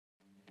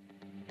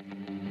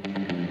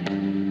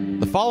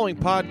The following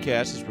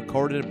podcast is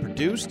recorded and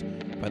produced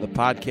by the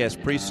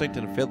Podcast Precinct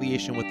in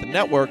affiliation with the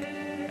network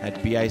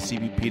at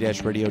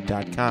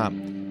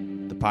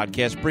bicbp-radio.com. The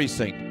Podcast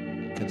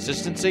Precinct.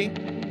 Consistency,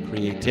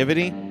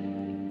 creativity,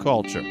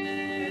 culture.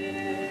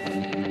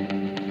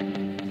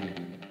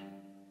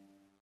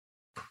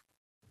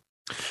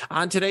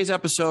 On today's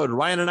episode,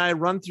 Ryan and I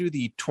run through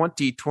the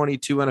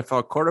 2022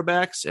 NFL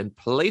quarterbacks and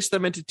place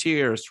them into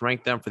tiers to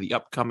rank them for the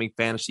upcoming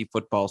fantasy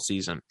football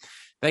season.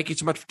 Thank you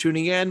so much for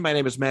tuning in. My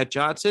name is Matt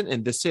Johnson,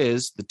 and this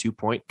is the 2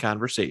 Point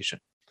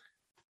Conversation.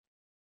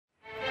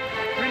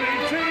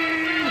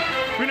 319!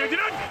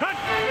 399! Hut!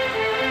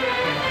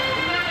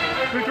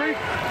 33!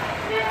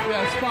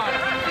 Yeah, spot.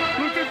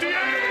 Blue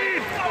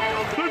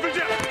 58! Blue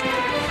 58!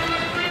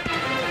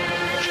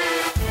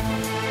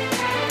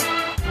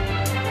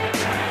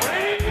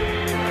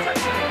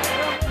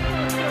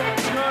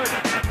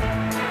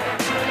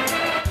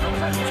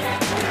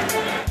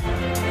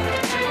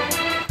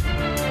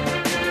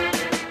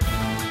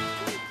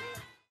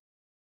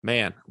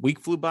 Man,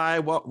 week flew by.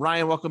 Well,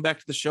 Ryan, welcome back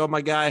to the show,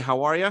 my guy.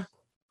 How are you?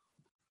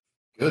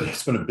 Good.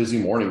 It's been a busy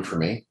morning for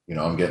me. You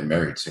know, I'm getting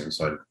married soon,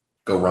 so I'd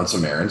go run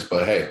some errands.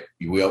 But hey,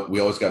 we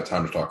always got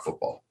time to talk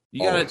football.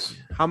 You got it.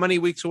 How many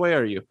weeks away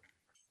are you?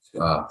 She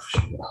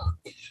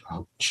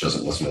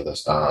doesn't listen to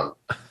this.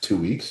 2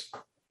 weeks.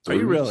 Are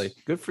you really?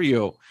 Good for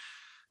you.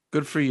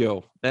 Good for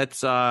you. That's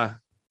 2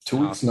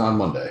 weeks on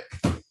Monday.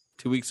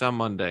 2 weeks on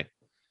Monday.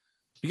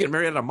 You getting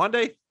married on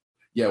Monday?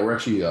 Yeah, we're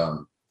actually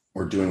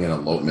we're doing an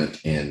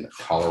elopement in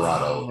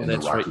Colorado in the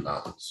Rocky right.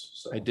 Mountains.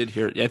 So. I did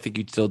hear. I think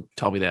you still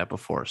told me that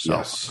before. So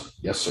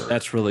yes, sir.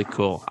 That's really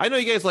cool. I know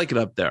you guys like it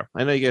up there.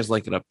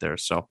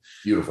 So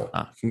Beautiful.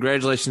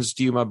 Congratulations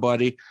to you, my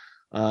buddy.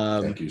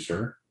 Thank you,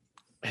 sir.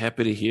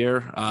 Happy to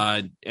hear.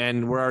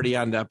 And we're already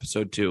on to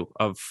episode 2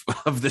 of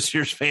this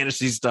year's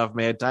fantasy stuff,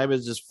 man. Time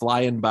is just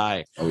flying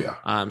by. Oh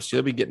yeah. So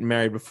you'll be getting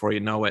married before you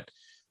know it.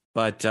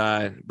 But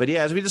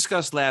yeah, as we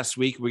discussed last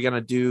week, we're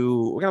gonna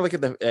look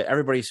at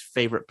everybody's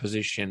favorite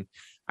position,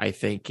 I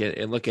think,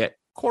 and look at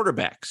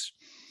quarterbacks.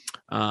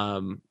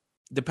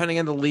 Depending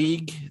on the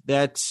league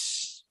that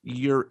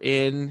you're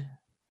in,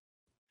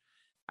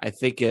 I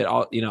think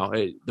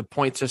the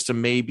point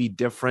system may be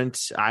different.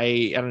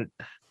 Ryan,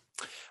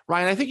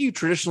 I think you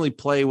traditionally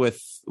play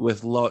with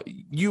low.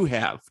 You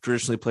have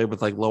traditionally played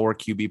with like lower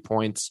QB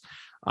points.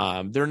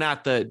 They're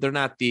not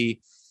the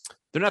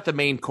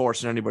main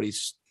course in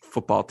anybody's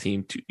football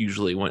team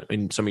usually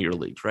in some of your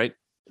leagues, right?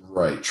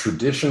 Right.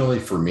 Traditionally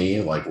for me,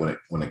 like when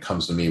it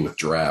comes to me with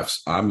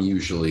drafts, I'm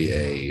usually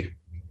a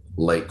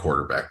late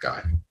quarterback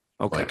guy.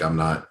 Okay. Like I'm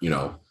not,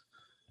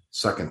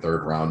 second,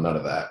 third round, none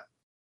of that.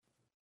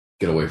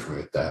 Get away from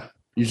me with that.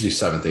 Usually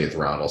 7th, 8th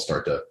round, I'll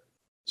start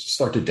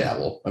to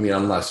dabble. I mean,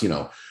 unless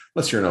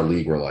you're in a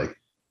league where like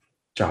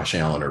Josh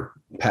Allen or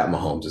Pat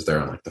Mahomes is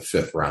there in like the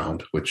 5th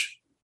round,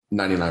 which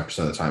 99%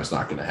 of the time is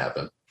not going to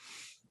happen.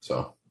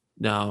 So.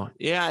 No.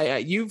 Yeah.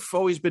 You've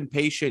always been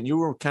patient. You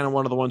were kind of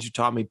one of the ones who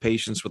taught me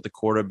patience with the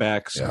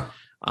quarterbacks. Yeah.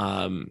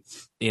 And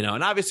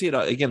obviously it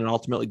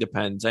ultimately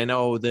depends. I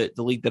know that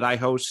the league that I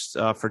host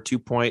for 2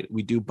 Point,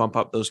 we do bump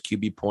up those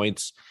QB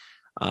points.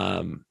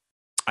 I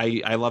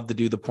love to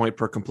do the point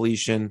per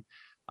completion,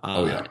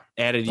 added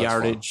That's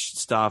yardage fun.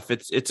 Stuff.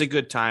 It's a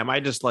good time. I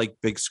just like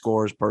big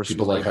scores personally.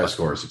 People like high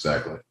scores.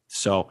 Exactly.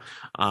 So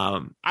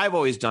I've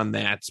always done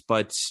that,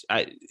 but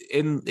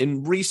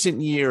in recent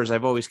years,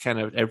 I've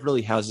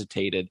really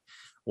hesitated,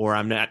 or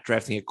I'm not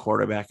drafting a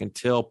quarterback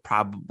until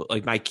probably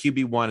like my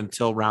QB1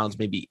 until rounds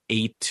maybe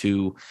 8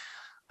 to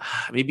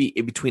maybe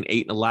between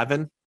 8 and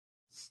 11.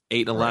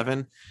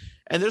 Right.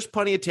 And there's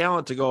plenty of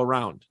talent to go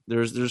around.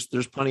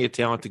 There's plenty of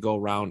talent to go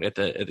around at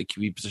the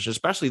QB position,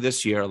 especially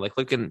this year. Like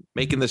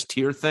making this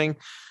tier thing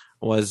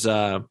was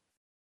a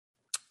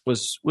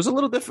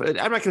little different.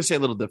 I'm not going to say a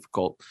little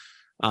difficult.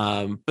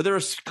 But there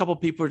was a couple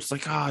of people who are just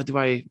like, do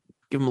I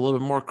give him a little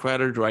bit more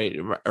credit?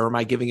 Or am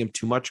I giving him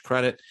too much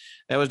credit?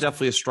 That was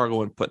definitely a struggle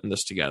when putting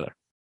this together.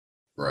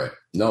 Right.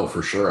 No,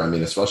 for sure. I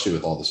mean, especially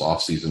with all this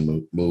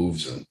offseason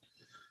moves, and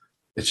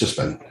it's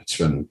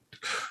been,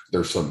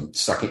 there's some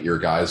second year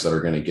guys that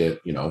are going to get,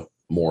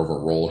 more of a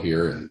role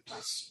here, and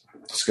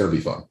it's going to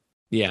be fun.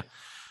 Yeah,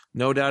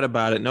 no doubt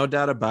about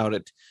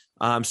it.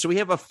 So we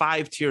have a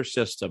 5-tier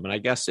system, and I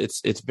guess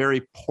it's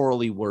very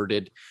poorly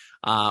worded.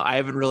 I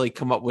haven't really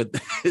come up with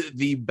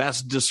the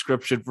best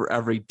description for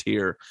every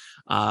tier,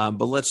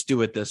 but let's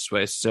do it this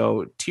way.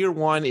 So tier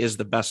 1 is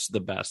the best of the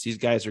best. These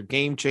guys are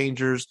game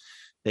changers.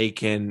 They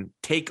can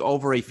take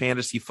over a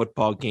fantasy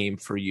football game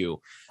for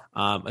you.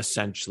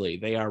 Essentially,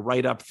 they are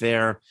right up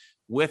there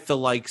with the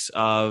likes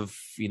of,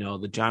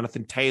 the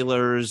Jonathan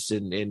Taylors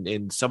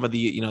and some of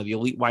the, the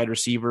elite wide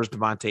receivers,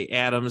 Devontae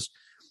Adams.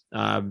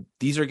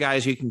 These are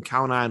guys you can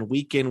count on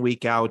week in,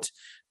 week out.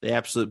 The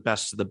absolute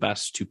best of the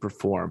best to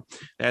perform.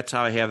 That's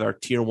how I have our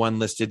tier 1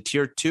 listed.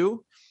 Tier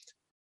 2,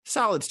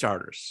 solid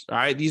starters. All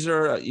right. These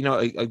are,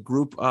 a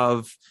group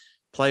of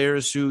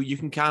players who you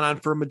can count on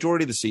for a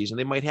majority of the season.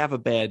 They might have a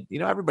bad,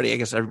 I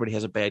guess everybody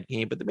has a bad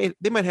game, but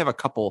they might have a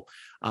couple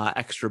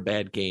extra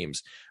bad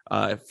games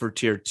for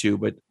tier 2,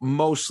 but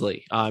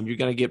mostly you're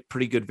going to get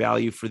pretty good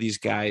value for these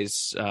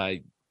guys,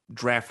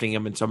 drafting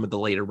them in some of the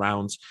later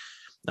rounds.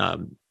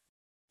 Some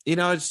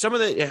of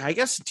the, I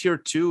guess tier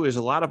 2 is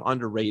a lot of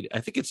underrated. I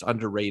think it's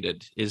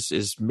underrated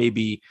is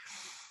maybe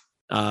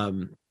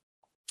one,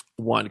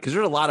 because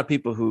there's a lot of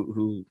people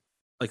who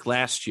like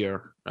last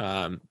year,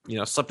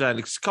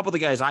 sometimes a couple of the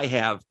guys I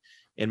have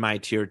in my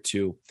tier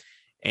 2,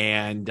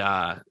 and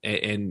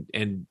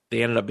they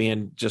ended up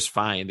being just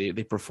fine.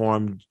 They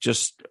performed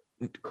just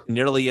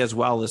nearly as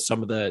well as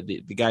some of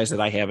the guys that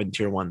I have in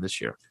tier 1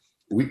 this year.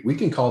 We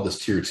can call this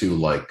tier 2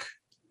 like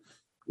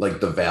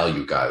the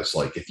value guys.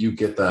 Like if you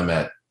get them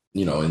at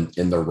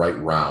in the right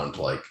round,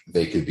 like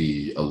they could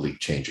be a league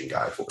changing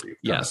guy for you.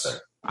 Yes,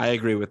 I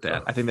agree with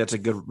that. I think that's a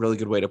really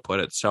good way to put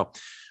it. So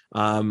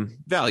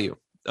value.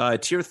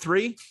 Tier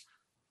 3,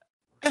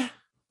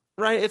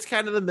 right? It's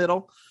kind of the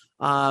middle.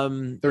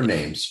 Their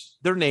names.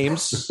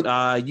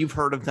 You've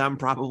heard of them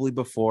probably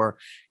before.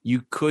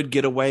 You could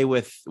get away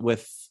with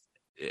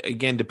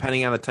again,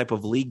 depending on the type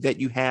of league that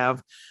you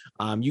have,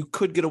 you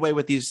could get away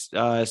with these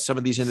some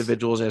of these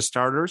individuals as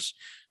starters.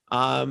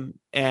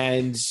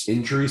 And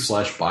injury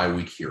 / bye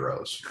week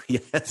heroes.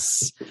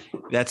 Yes,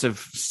 that's a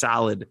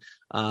solid.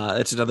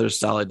 That's another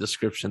solid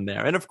description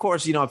there. And of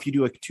course, if you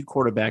do a 2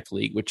 quarterback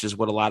league, which is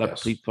what a lot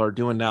of people are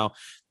doing now,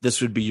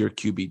 this would be your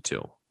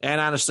QB2. And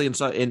honestly,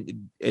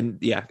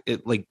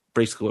 it like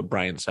basically what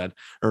Brian said,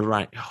 or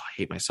Ryan. Oh, I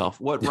hate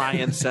myself. What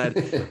Ryan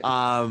said.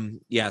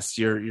 Yes,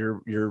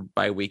 your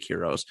bye week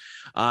heroes.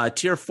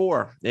 Tier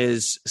 4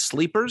 is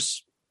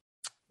sleepers.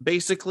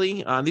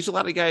 Basically, these are a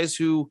lot of guys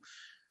who.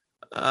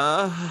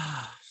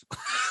 If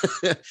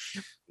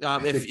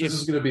this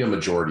is going to be a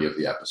majority of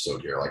the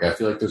episode here, like I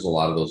feel like there's a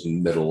lot of those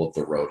middle of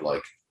the road,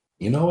 like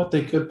what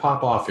they could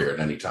pop off here at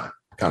any time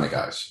kind of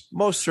guys.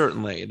 Most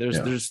certainly,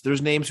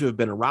 there's names who have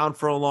been around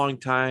for a long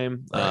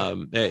time,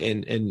 right.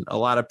 And a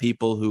lot of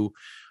people who,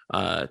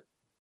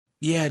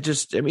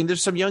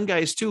 there's some young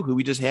guys too who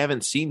we just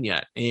haven't seen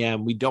yet,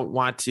 and I don't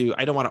want to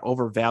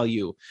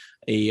overvalue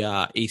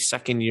a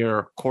second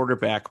year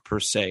quarterback per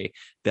se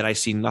that I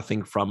see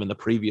nothing from in the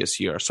previous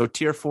year. So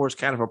tier 4 is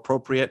kind of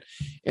appropriate,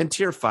 and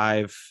tier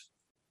 5,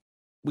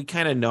 we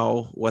kind of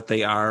know what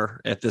they are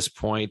at this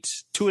point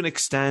to an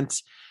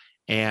extent,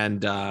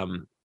 and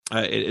some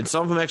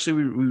of them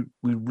actually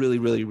we really,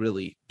 really,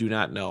 really do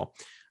not know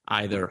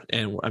either,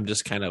 and I'm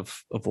just kind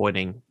of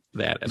avoiding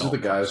that. These are the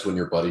guys when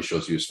your buddy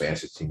shows you his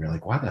fantasy team, you're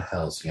like, why the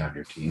hell is he on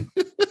your team?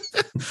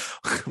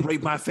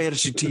 Rate my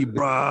fantasy team,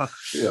 bruh.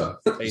 Yeah,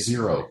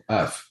 0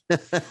 F.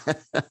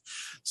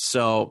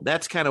 So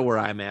that's kind of where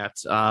I'm at.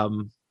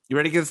 You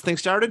ready to get this thing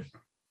started?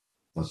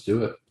 Let's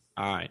do it.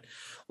 All right.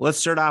 Let's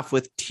start off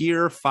with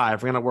tier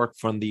 5. We're going to work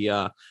from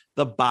the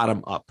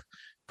bottom up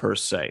per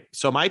se.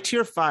 So my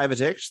tier 5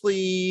 is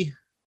actually,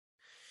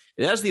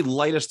 it has the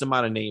lightest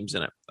amount of names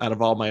in it out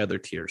of all my other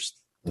tiers.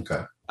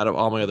 Okay. Out of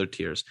all my other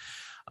tiers.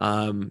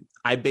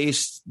 I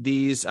based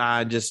these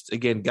on just,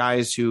 again,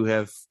 guys who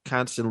have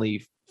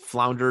constantly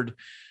floundered,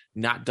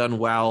 not done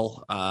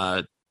well.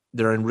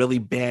 They're in really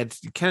bad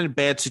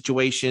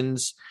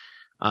situations,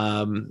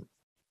 amongst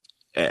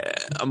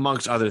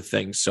other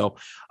things. So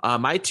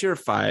my tier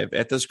 5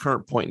 at this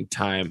current point in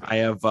time, I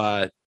have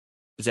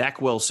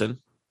Zach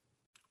Wilson,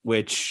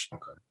 which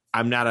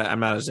I'm not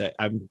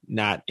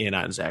in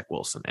on Zach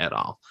Wilson at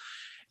all.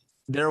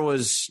 There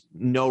was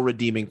no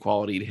redeeming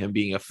quality to him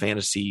being a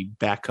fantasy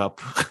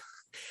backup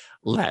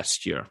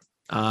last year.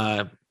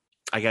 I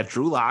got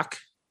Drew Lock.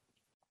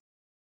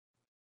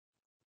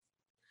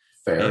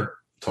 Totally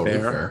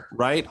fair.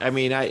 Right? I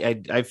mean,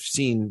 I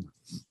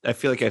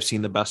feel like I've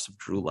seen the best of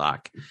Drew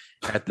Lock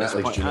at this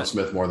point. Geno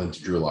Smith more than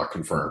Drew Lock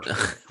confirmed.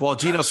 Well,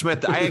 Geno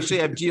Smith, I actually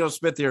have Geno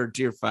Smith here in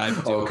tier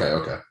 5 too.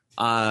 Okay.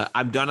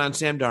 I'm done on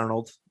Sam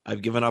Darnold.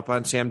 I've given up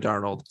on Sam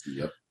Darnold.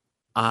 Yep.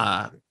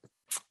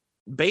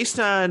 Based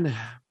on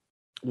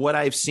what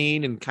I've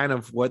seen and kind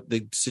of what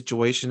the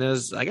situation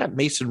is, I got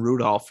Mason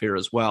Rudolph here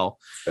as well.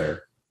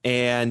 Fair.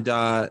 And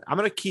I'm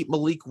going to keep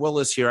Malik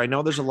Willis here. I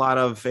know there's a lot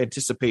of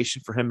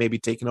anticipation for him maybe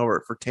taking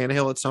over for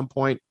Tannehill at some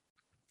point.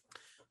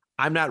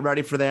 I'm not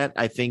ready for that.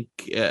 I think,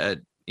 I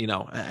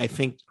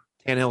think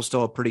Tannehill's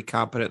still a pretty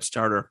competent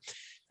starter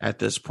at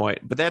this point.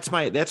 But that's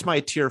my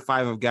tier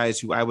 5 of guys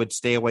who I would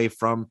stay away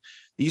from.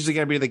 These are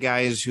going to be the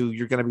guys who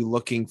you're going to be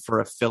looking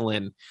for a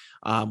fill-in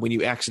when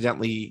you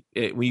accidentally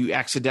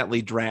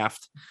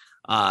draft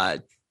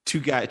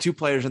two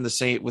players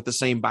with the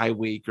same bye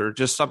week, or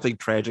just something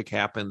tragic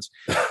happens.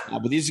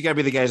 But these are going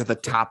to be the guys at the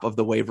top of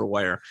the waiver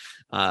wire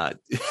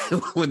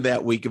when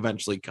that week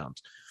eventually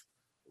comes.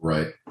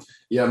 Right.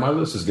 Yeah, my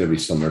list is going to be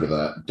similar to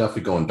that.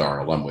 Definitely going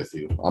Darnold. I'm with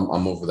you.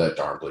 I'm over that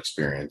Darnold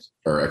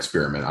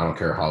experiment. I don't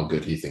care how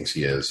good he thinks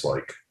he is.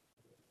 Like,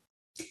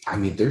 I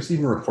mean, there's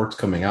even reports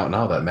coming out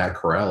now that Matt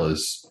Corral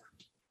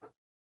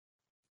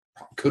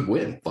could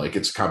win. Like,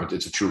 it's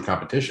a true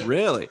competition.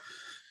 Really?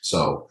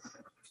 So,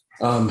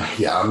 I'm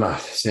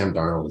not Sam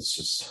Darnold. It's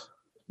just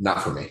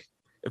Not for me.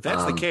 If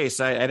that's the case,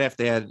 I'd have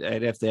to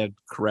add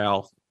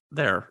Corral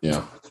there.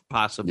 Yeah,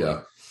 possibly.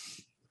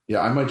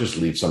 Yeah. I might just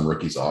leave some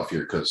rookies off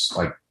here because,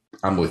 like,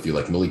 I'm with you.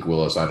 Like Malik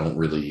Willis, I don't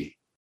really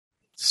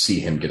see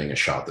him getting a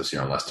shot this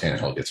year unless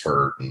Tannehill gets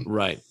hurt. And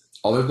right.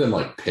 Other than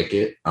like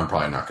Pickett, I'm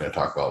probably not going to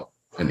talk about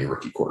any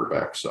rookie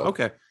quarterback. So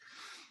okay.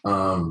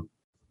 You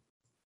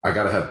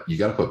got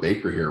to put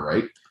Baker here,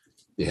 right?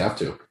 You have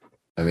to.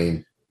 I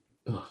mean,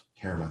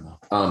 hair in my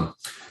mouth.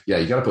 Yeah,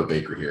 you got to put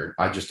Baker here.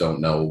 I just don't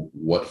know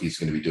what he's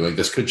going to be doing.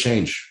 This could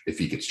change if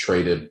he gets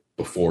traded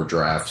before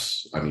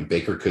drafts. I mean,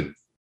 Baker could.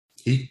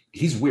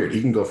 He's weird.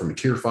 He can go from a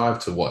tier 5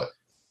 to what?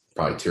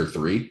 Probably tier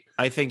 3.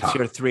 I think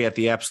tier 3 at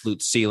the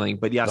absolute ceiling.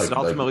 But yes, it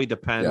ultimately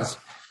depends.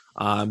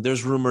 Yeah.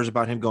 There's rumors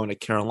about him going to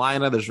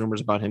Carolina. There's rumors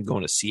about him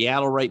going to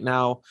Seattle right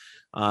now.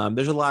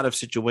 There's a lot of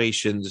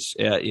situations,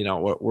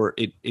 where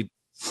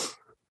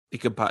it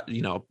could,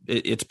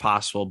 it's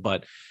possible,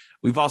 but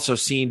we've also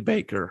seen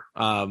Baker.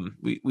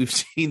 We've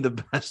seen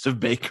the best of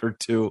Baker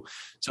too.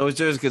 So it's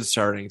just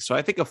concerning. So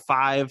I think a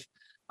 5,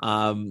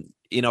 from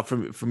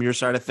your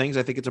side of things,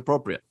 I think it's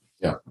appropriate.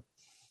 Yeah.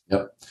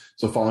 Yep.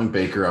 So following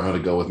Baker, I'm going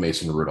to go with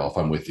Mason Rudolph.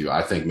 I'm with you.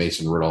 I think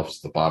Mason Rudolph is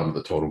the bottom of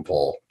the totem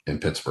pole in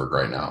Pittsburgh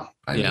right now.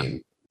 I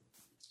mean,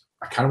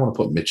 I kind of want to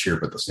put Mitch here,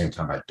 but at the same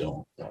time, I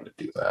don't want to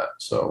do that.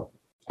 So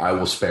I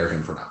will spare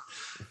him for now.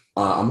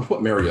 I'm going to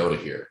put Mariota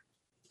here.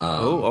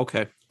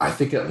 Okay. I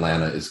think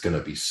Atlanta is going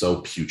to be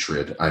so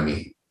putrid. I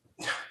mean,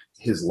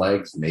 his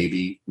legs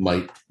maybe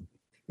might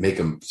make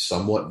him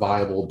somewhat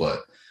viable,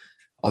 but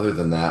other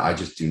than that, I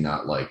just do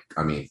not like.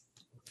 I mean,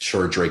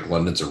 sure, Drake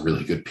London's a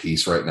really good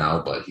piece right now,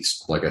 but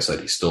he's, like I said,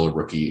 he's still a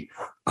rookie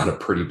on a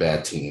pretty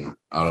bad team.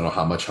 I don't know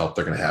how much help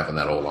they're going to have in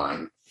that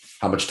O-line,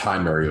 how much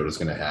time Mariota's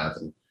going to have.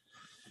 And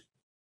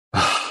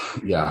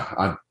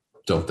I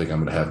don't think I'm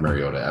going to have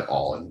Mariota at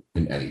all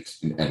in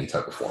any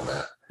type of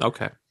format.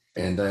 Okay.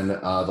 And then the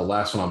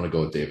last one, I'm going to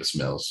go with Davis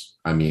Mills.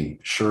 I mean,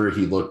 sure,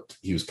 he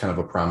was kind of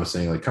a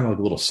promising, kind of like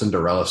a little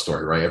Cinderella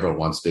story, right? Everyone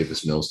wants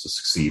Davis Mills to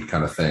succeed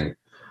kind of thing.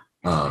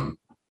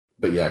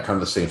 But yeah, kind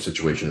of the same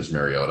situation as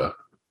Mariota.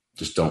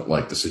 Just don't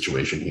like the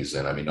situation he's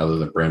in. I mean, other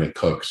than Brandon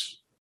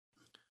Cooks,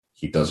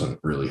 he doesn't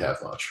really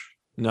have much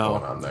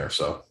going on there.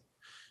 So,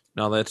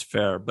 no, that's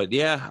fair. But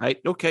yeah,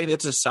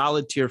 that's a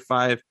solid tier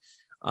 5.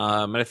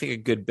 And I think a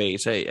good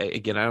base. I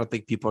don't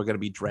think people are going to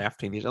be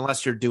drafting these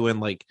unless you're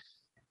doing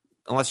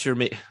I'm not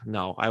even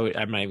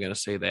going to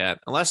say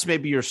that. Unless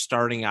maybe you're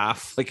starting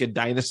off like a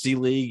dynasty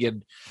league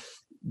and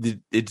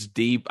it's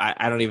deep.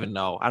 I don't even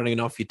know. I don't even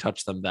know if you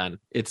touch them then.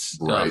 It's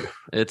right.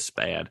 It's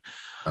bad.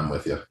 I'm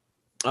with you.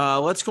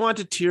 Let's go on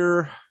to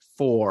tier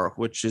 4,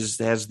 which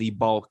has the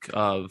bulk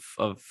of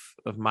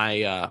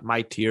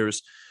my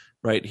tiers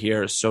right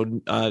here.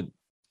 So, and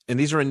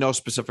these are in no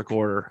specific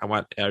order. I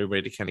want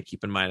everybody to kind of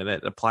keep in mind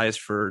that applies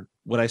for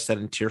what I said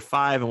in tier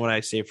 5 and what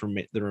I say for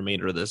the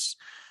remainder of this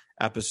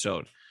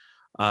episode.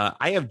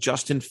 I have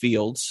Justin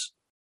Fields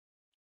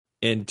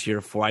in tier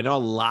 4. I know a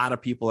lot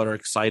of people that are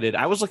excited.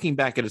 I was looking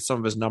back at some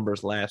of his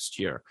numbers last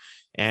year,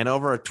 and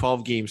over a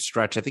 12-game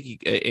stretch, I think he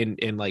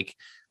in like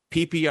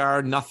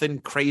PPR, nothing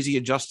crazy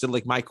adjusted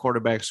like my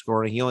quarterback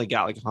scoring. He only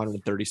got like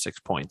 136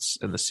 points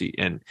in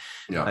the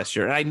last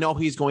year. And I know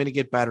he's going to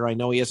get better. I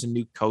know he has a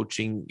new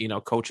coaching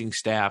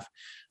staff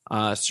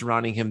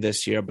surrounding him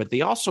this year, but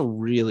they also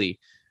really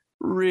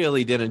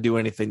didn't do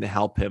anything to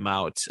help him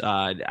out.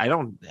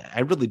 I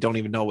really don't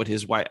even know what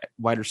his wide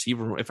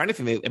receiver. If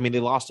anything, they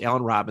lost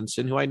Allen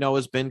Robinson, who I know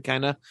has been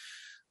kind of,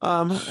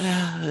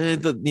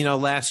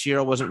 last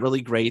year wasn't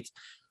really great.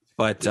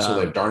 But so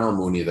they have Darnell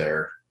Mooney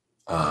there.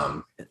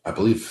 I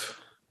believe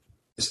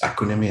is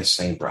Equinemius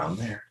St. Brown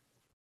there.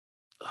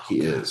 He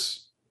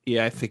is.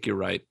 Yeah, I think you're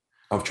right.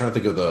 I'm trying to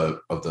think of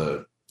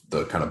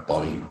the kind of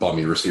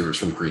bummy receivers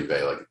from Green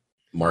Bay, like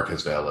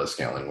Marquez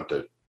Valdes-Scantling went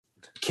to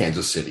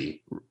Kansas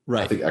City.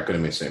 Right. I think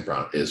Equinemius St.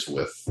 Brown is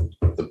with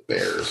the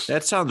Bears.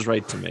 That sounds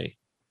right to me.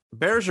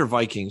 Bears or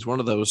Vikings, one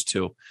of those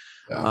two.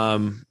 Yeah.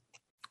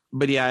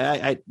 But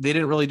yeah, they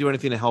didn't really do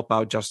anything to help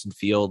out Justin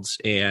Fields.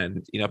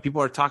 And,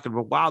 people are talking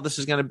about, wow, this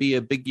is going to be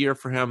a big year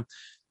for him.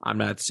 I'm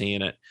not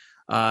seeing it.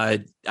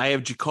 I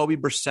have Jacoby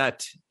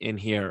Brissett in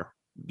here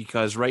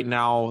because right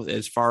now,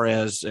 as far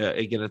as,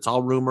 again, it's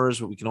all rumors,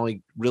 but we can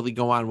only really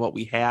go on what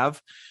we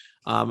have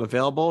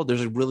available.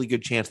 There's a really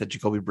good chance that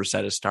Jacoby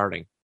Brissett is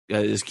starting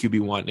as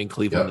QB1 in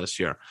Cleveland this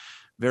year.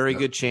 Very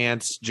good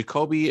chance.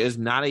 Jacoby is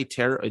not a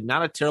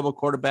terrible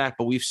quarterback,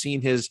 but we've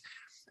seen his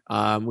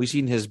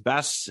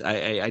best.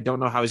 I don't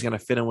know how he's going to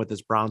fit in with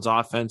this Browns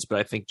offense, but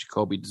I think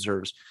Jacoby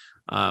deserves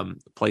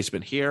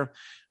placement here.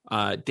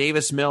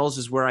 Davis Mills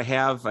is where I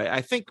have,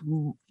 I think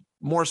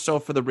more so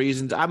for the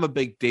reasons I'm a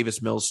big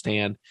Davis Mills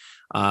stan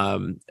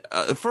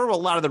for a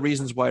lot of the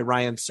reasons why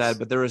Ryan said,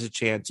 but there is a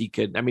chance he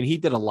could. I mean, he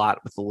did a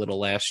lot with a little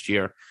last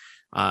year,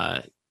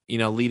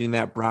 leading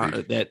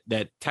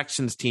that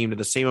Texans team to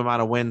the same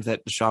amount of wins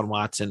that Deshaun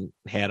Watson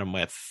had him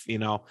with.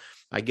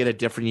 I get a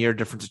different year,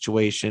 different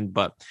situation,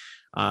 but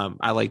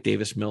I like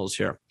Davis Mills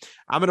here.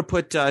 I'm going to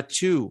put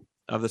 2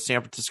 of the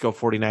San Francisco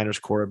 49ers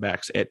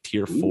quarterbacks at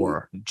tier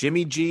 4.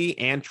 Jimmy G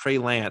and Trey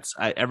Lance.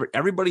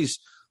 Everybody's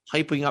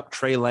hyping up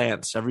Trey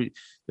Lance.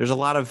 There's a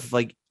lot of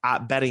like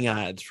betting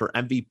odds for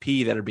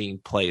MVP that are being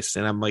placed.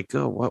 And I'm like,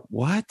 oh,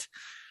 what?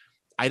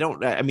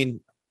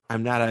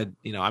 I'm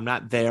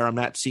not there. I'm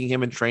not seeing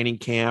him in training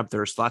camp.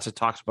 There's lots of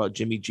talks about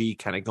Jimmy G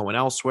kind of going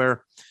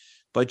elsewhere,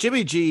 but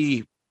Jimmy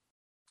G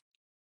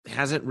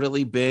hasn't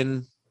really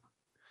been.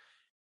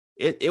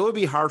 It would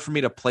be hard for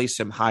me to place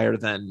him higher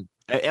than,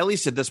 at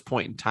least at this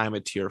point in time, a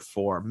tier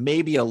 4,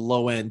 maybe a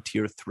low end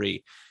tier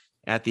 3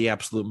 at the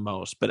absolute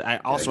most. But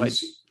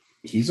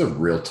he's a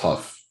real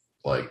tough,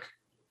 like,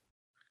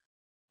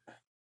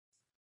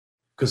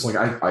 because like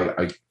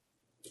I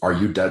are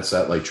you dead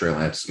set like Trey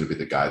Lance is going to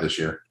be the guy this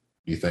year?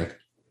 You think?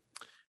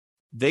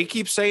 They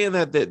keep saying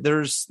that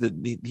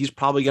he's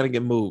probably going to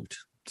get moved.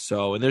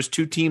 So, and there's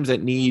 2 teams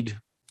that need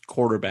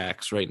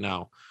quarterbacks right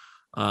now.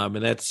 And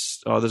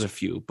that's, there's a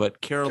few,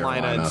 but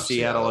Carolina and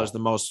Seattle is the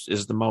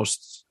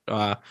most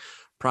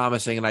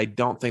promising. And I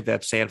don't think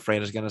that San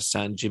Fran is going to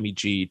send Jimmy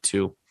G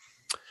to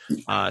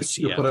Seattle.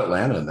 You put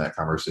Atlanta in that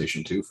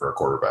conversation too for a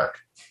quarterback.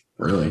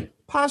 Really?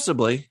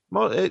 Possibly.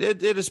 Well,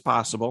 it is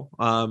possible.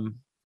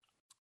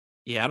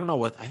 Yeah, I don't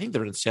know I think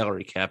they're in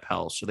salary cap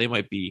hell, so that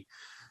might be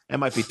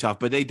tough,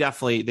 but they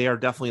are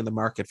definitely in the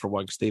market for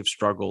one because they've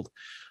struggled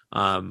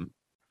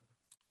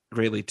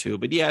greatly too.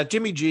 But yeah,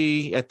 Jimmy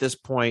G at this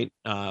point,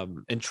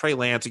 and Trey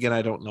Lance, again,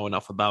 I don't know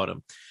enough about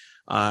him.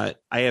 I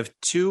have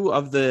 2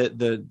 of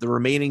the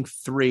remaining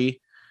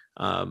 3,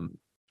 2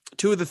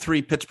 of the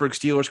 3 Pittsburgh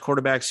Steelers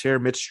quarterbacks here,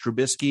 Mitch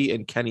Trubisky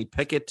and Kenny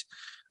Pickett.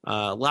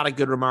 A lot of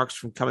good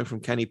remarks coming from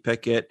Kenny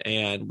Pickett,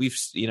 and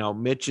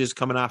Mitch is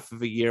coming off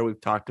of a year.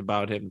 We've talked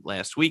about him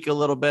last week a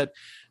little bit.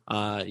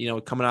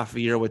 Coming off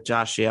a year with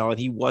Josh Allen,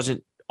 he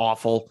wasn't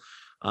awful,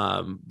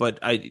 but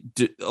a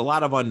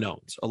lot of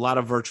unknowns, a lot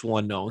of virtual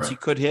unknowns. Right. He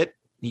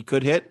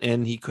could hit,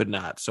 and he could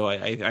not. So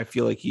I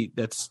feel like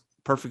that's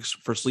perfect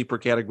for sleeper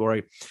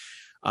category.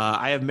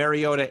 I have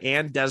Mariota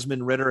and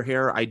Desmond Ridder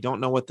here. I don't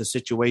know what the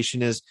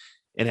situation is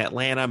in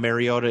Atlanta.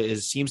 Mariota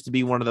seems to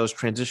be one of those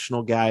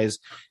transitional guys.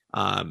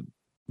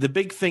 The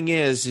big thing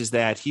is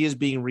that he is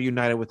being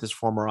reunited with his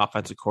former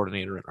offensive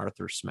coordinator in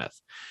Arthur Smith.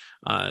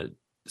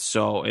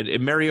 So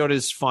Mariota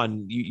is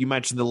fun. You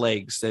mentioned the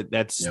legs.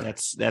 That's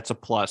a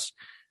plus.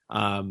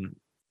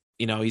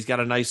 He's got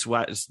a nice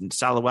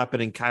solid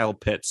weapon in Kyle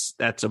Pitts.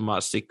 That's a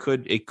must. It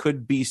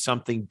could be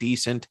something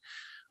decent.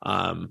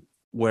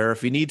 Where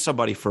if you need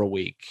somebody for a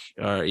week,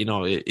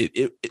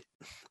 it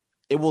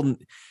will.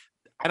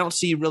 I don't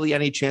see really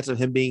any chance of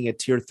him being a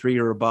tier 3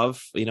 or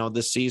above,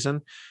 this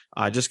season,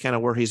 just kind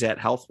of where he's at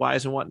health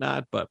wise and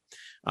whatnot. But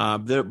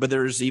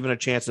there's even a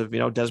chance of,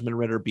 Desmond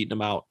Ridder beating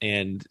him out.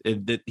 And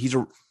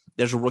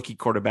there's a rookie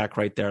quarterback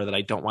right there that I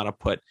don't want to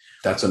put.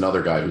 That's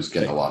another guy who's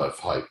getting a lot of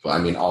hype. I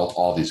mean,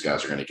 all these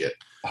guys are going to get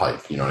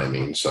hype. You know what I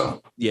mean?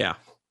 So yeah,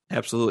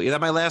 absolutely. And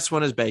then my last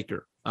one is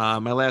Baker.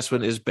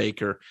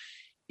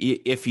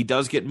 If he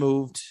does get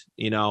moved,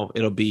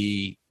 it'll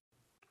be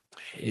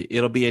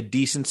a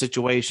decent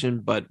situation,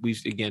 but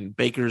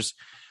Baker's,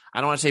 I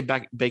don't want to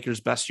say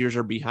Baker's best years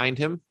are behind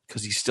him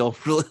because he's still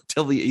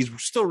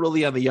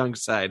really on the young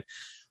side,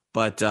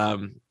 but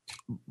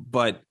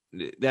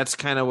that's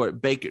kind of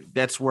what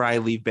that's where I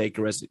leave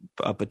Baker as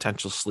a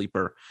potential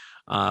sleeper.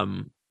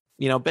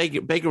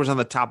 Baker was on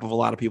the top of a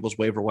lot of people's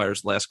waiver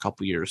wires the last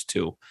couple of years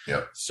too.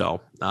 Yeah. So,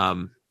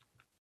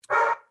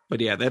 but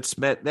yeah, that's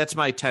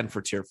my 10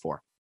 for tier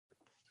 4.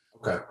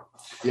 Okay.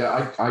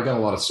 Yeah. I got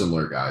a lot of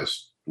similar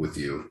guys with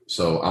you.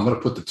 So I'm going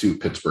to put the 2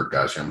 Pittsburgh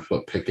guys here. I'm going to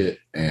put Pickett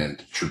and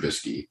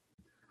Trubisky.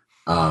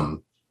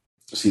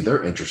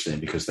 They're interesting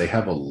because they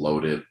have a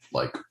loaded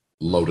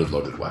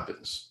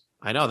weapons.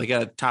 I know they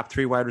got a top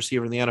 3 wide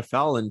receiver in the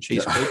NFL and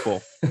Chase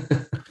Claypool.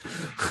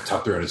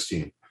 Top 3 on his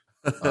team.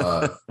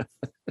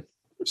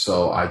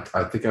 So I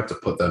think I have to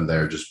put them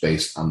there just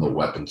based on the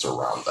weapons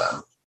around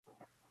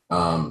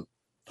them.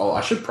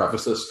 I should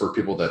preface this for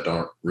people that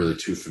aren't really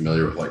too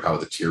familiar with like how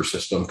the tier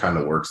system kind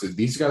of works.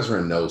 These guys are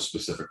in no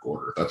specific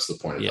order. That's the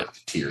point of the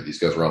tier. These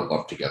guys are all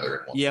lumped together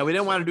in one. Yeah, we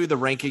didn't want to do the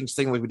rankings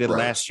thing like we did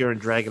last year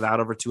and drag it out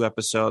over 2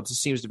 episodes. It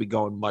seems to be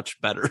going much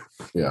better.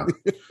 Yeah,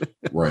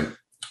 right.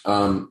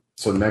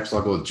 So next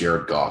I'll go with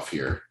Jared Goff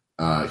here.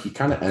 He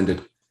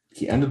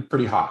ended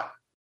pretty hot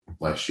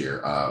last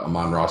year.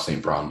 Amon-Ra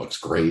St. Brown looks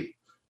great.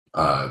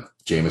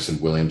 Jamison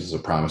Williams is a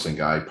promising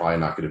guy. Probably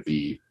not going to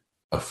be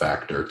a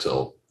factor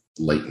till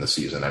late in the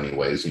season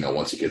anyways,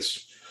 once he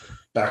gets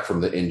back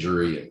from the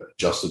injury and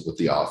adjusted with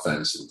the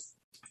offense and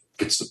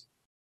gets to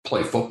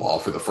play football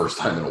for the first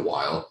time in a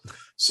while.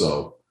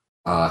 So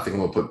I think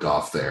I'm going to put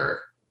Goff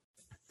there.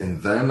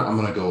 And then I'm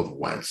going to go with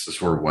Wentz. This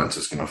is where Wentz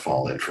is going to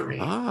fall in for me.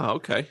 Ah,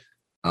 okay.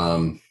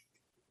 I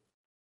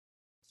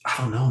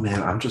don't know,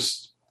 man. I'm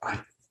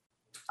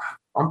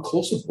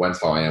close with Wentz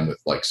how I am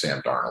with like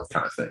Sam Darnold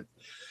kind of thing.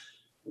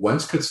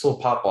 Wentz could still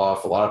pop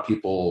off. A lot of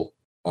people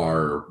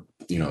are,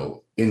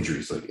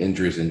 injuries have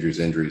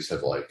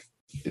like,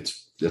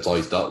 that's all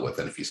he's dealt with.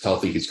 And if he's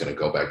healthy, he's going to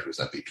go back to his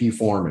MVP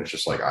form. And it's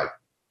just like, I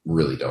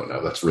really don't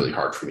know. That's really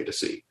hard for me to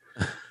see.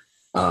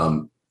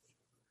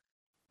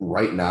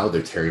 Right now,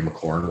 the Terry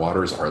McLaurin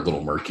waters are a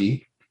little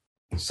murky.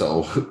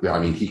 So, I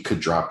mean, he could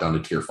drop down to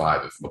tier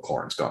 5 if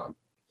McLaurin's gone.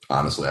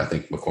 Honestly, I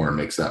think McLaurin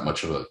makes that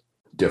much of a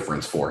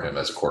difference for him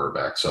as a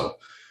quarterback. So,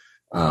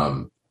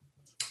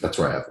 that's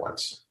where I have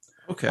Wentz.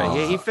 Okay.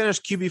 Yeah, he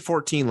finished QB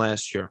 14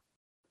 last year.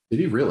 Did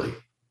he really?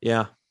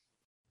 Yeah.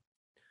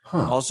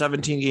 Huh. All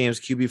 17 games,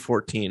 QB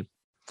 14.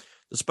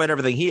 Despite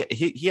everything,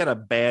 he had a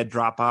bad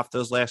drop off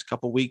those last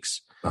couple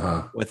weeks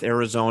with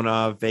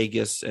Arizona,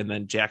 Vegas, and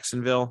then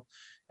Jacksonville.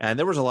 And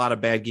there was a lot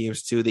of bad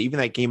games too. Even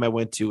that game I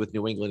went to with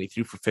New England, he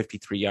threw for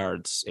 53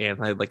 yards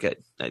and had like a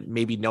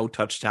maybe no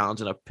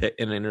touchdowns and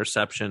an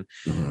interception.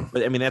 Mm-hmm.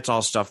 But I mean, that's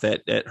all stuff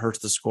that hurts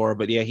the score.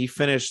 But yeah, he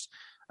finished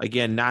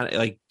again, not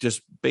like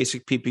just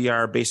basic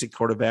PPR, basic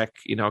quarterback,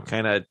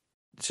 kind of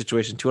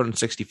situation,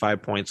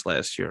 265 points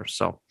last year.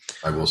 So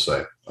I will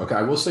say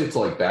to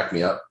like back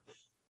me up,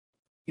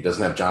 he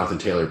doesn't have Jonathan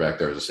Taylor back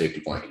there as a safety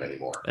blanket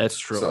anymore. That's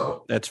true.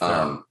 So that's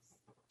fair.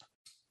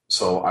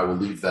 So I will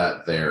leave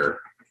that there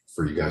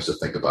for you guys to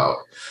think about.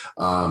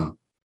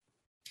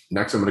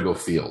 Next, I'm going to go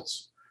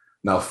Fields.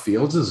 Now,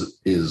 Fields is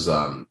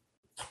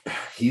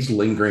he's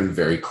lingering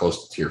very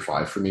close to tier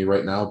 5 for me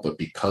right now, but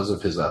because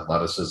of his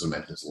athleticism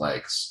and his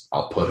legs,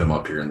 I'll put him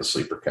up here in the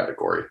sleeper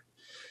category.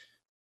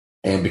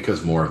 And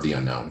because more of the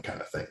unknown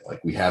kind of thing.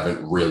 Like, we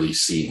haven't really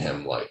seen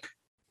him, like,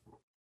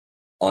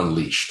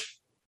 unleashed,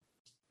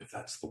 if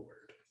that's the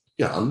word.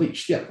 Yeah,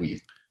 unleashed. Yeah, they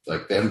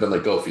haven't been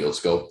like, go Fields,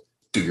 go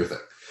do your thing.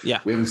 Yeah.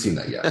 We haven't seen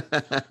that yet.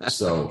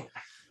 So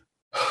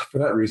for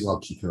that reason, I'll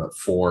keep him at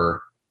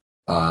 4.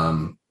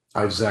 I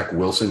have Zach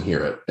Wilson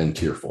here in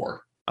tier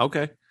 4.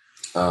 Okay.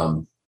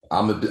 I'm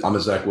a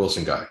Zach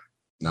Wilson guy.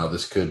 Now,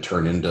 this could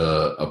turn into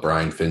a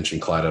Brian Finch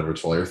and Clyde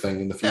Edwards-Helaire thing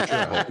in the future.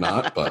 I hope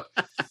not, but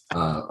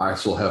I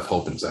still have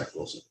hope in Zach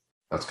Wilson.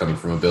 That's coming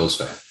from a Bills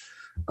fan.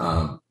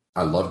 I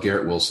love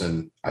Garrett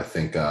Wilson. I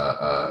think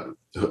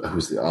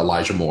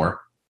Elijah Moore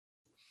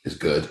is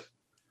good.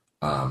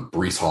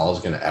 Breece Hall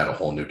is going to add a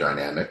whole new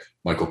dynamic.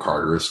 Michael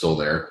Carter is still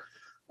there.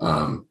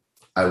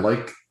 I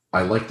like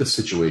the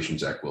situation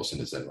Zach Wilson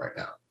is in right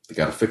now. They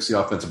got to fix the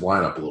offensive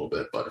line up a little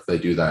bit, but if they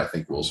do that, I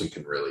think Wilson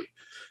can really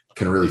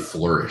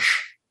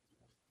flourish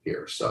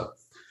here. So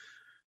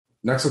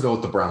next I'll go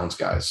with the Browns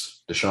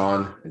guys,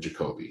 Deshaun and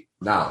Jacoby.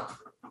 Now,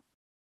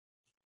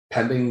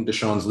 pending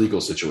Deshaun's legal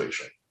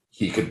situation,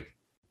 he could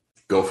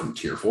go from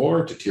tier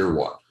 4 to tier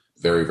 1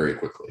 very, very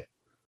quickly.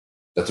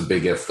 That's a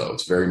big if, though.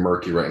 It's very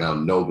murky right now.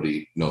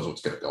 Nobody knows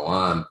what's going to go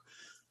on.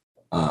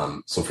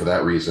 So for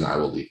that reason, I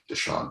will leave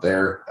Deshaun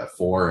there at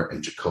 4,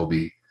 and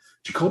Jacoby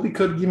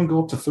could even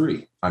go up to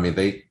 3. I mean,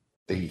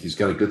 he's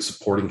got a good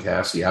supporting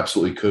cast. He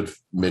absolutely could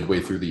midway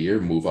through the year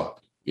move up.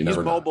 He's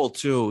mobile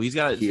too. He's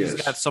got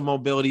some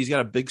mobility. He's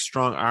got a big,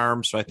 strong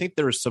arm. So I think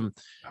there's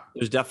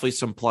definitely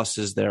some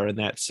pluses there in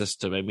that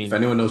system. I mean, if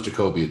anyone knows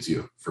Jacoby, it's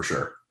you for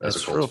sure.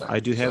 That's true.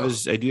 I do have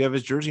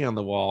his jersey on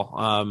the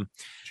wall.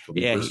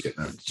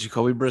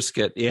 Jacoby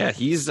Brisket. Yeah,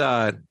 he's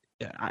I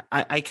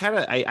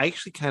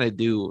actually kind of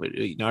do.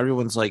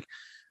 Everyone's like,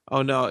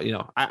 oh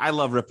no, I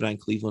love ripping on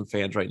Cleveland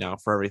fans right now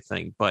for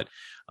everything, but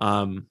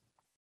having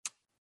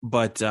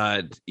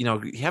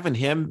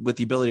him with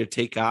the ability to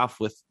take off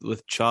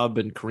with Chubb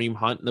and Kareem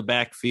Hunt in the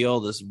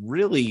backfield is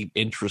really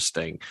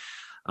interesting.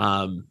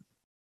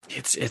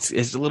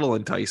 It's a little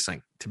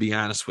enticing, to be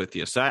honest with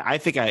you. So I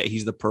think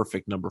he's the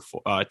perfect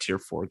tier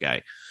 4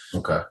 guy.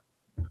 Okay,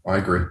 I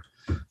agree.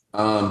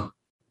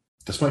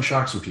 This might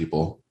shock some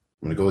people.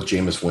 I'm going to go with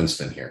Jameis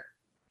Winston here.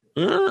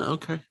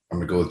 Okay. I'm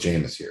going to go with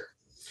Jameis here.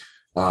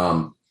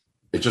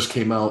 It just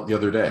came out the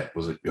other day.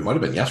 It might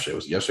have been yesterday. It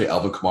was yesterday.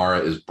 Alvin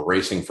Kamara is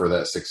bracing for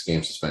that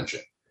 6-game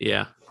suspension.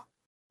 Yeah.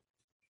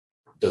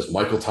 Does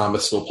Michael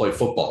Thomas still play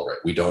football? Right.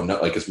 We don't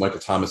know. Like, is Michael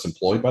Thomas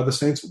employed by the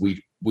Saints?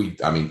 I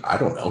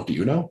don't know. Do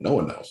you know? No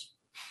one knows.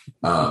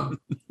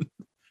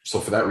 So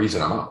for that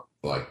reason, I'm out.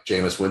 Like,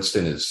 Jameis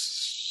Winston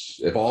is,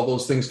 if all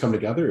those things come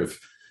together, if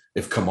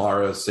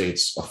Kamara, say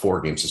it's a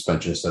 4-game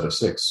suspension instead of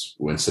 6,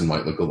 Winston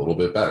might look a little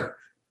bit better.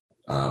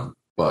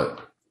 But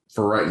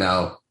for right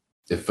now,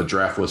 if a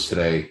draft was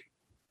today,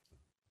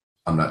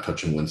 I'm not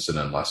touching Winston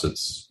unless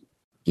it's,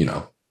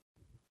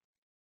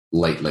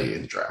 late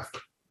in the draft.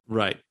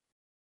 Right.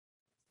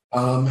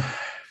 And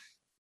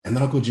then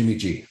I'll go Jimmy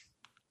G.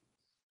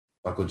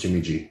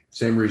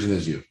 Same reason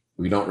as you.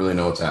 We don't really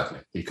know what's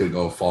happening. He could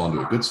fall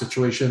into a good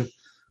situation,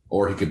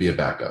 or he could be a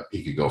backup.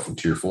 He could go from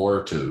tier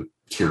 4 to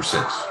tier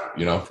 6.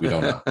 We don't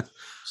know.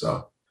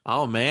 So.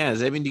 Oh man,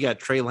 does that mean you got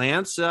Trey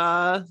Lance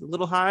a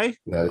little high?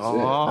 That's it.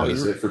 That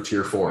is it for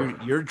tier 4.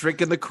 You're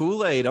drinking the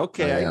Kool-Aid.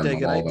 Okay, I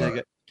dig it.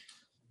 I'm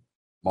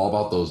all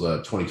about those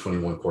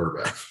 2021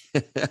 quarterbacks.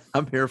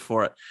 I'm here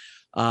for it.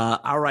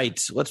 All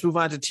right, let's move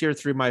on to tier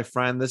 3, my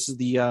friend. This is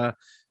the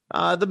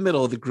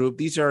middle of the group.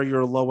 These are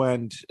your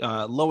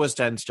lowest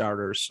end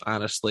starters,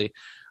 honestly.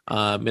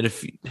 And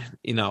if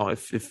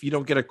you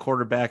don't get a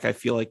quarterback, I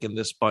feel like in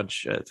this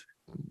bunch,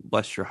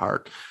 bless your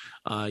heart,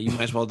 you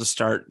might as well just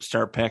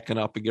start packing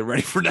up and get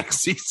ready for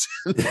next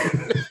season.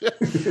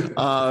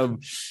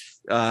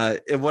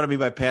 And what I mean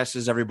by past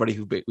is everybody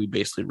who we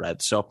basically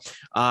read. So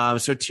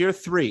tier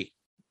 3,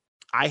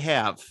 I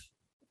have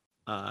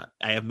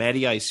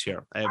Matty Ice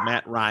here. I have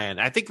Matt Ryan.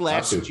 I think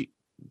last year.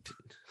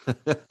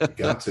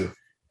 Got to.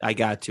 I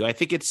got to. I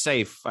think it's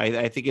safe.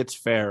 I think it's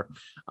fair.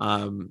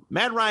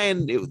 Matt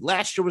Ryan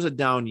last year was a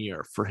down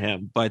year for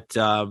him, but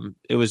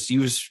he was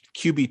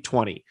QB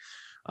 20.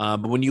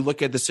 But when you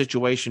look at the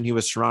situation he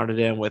was surrounded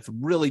in with,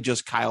 really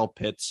just Kyle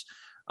Pitts,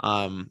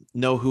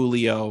 no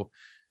Julio,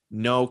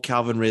 no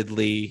Calvin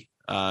Ridley.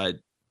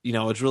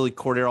 It's really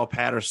Cordero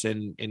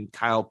Patterson and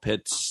Kyle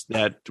Pitts.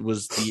 That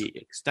was the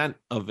extent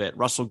of it.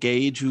 Russell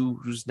Gage,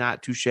 who's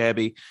not too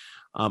shabby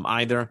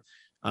either.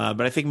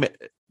 But I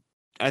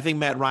think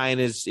Matt Ryan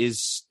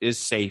is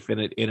safe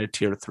in a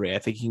tier 3. I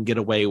think he can get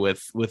away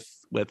with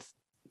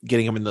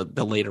getting him in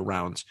the later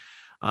rounds.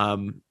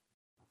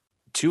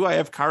 2, I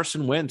have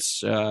Carson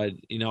Wentz.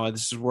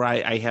 This is where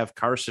I have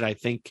Carson. I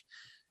think,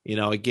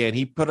 again,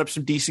 he put up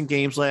some decent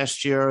games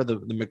last year. The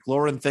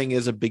McLaurin thing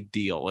is a big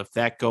deal. If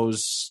that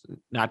goes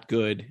not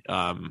good,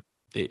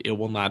 it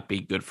will not be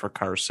good for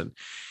Carson.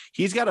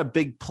 He's got a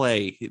big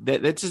play.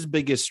 That's his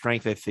biggest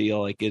strength, I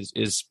feel like,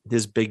 is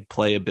his big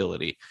play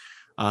ability.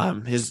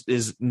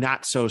 His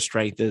not so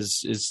strength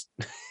is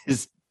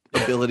his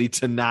ability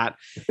to not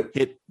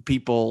hit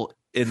people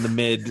in the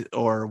mid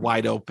or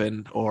wide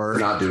open or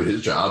not do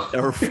his job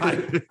or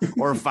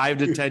 5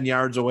 to 10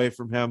 yards away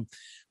from him.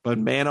 But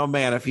man, oh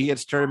man, if he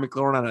hits Terry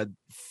McLaurin on a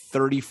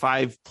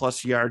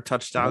 35+ yard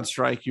touchdown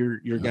strike,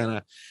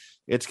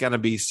 it's gonna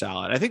be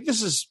solid. I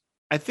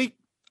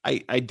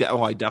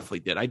definitely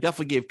did. I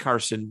definitely gave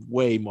Carson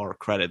way more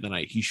credit than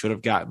he should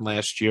have gotten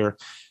last year.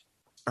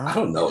 I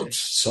don't know.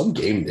 Some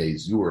game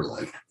days you were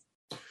like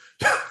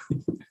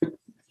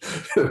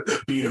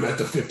beat him at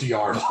the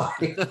 50-yard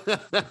line.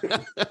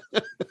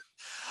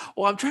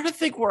 Well, I'm trying to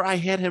think where I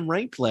had him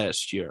ranked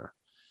last year.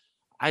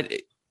 I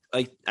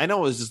know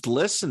it was his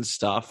lists and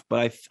stuff,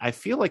 but I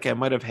feel like I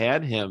might have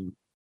had him.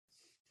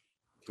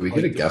 Can we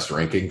get a guest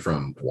ranking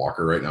from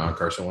Walker right now on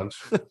Carson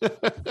Wentz?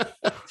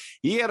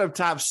 He had him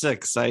top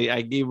 6.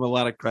 I gave him a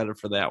lot of credit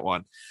for that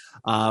one.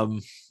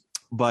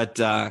 But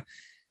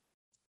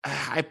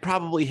I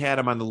probably had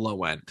him on the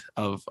low end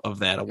of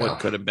that, of what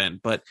could have been.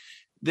 But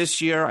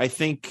this year, I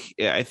think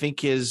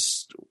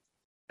his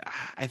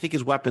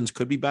weapons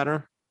could be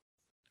better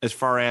as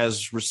far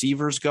as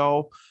receivers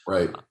go.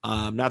 Right.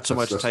 Not so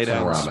much tight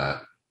ends. Where I'm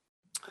at.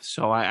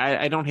 So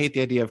I don't hate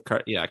the idea of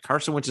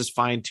Carson Wentz is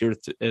fine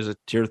as a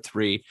tier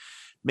 3,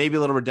 maybe a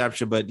little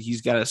redemption, but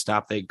he's got to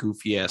stop that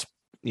goofy ass,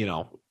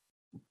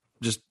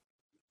 just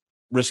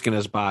risking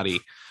his body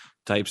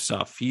type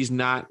stuff. He's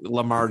not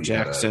Lamar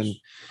Jackson.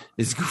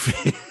 He's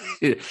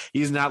goofy.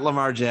 He's not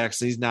Lamar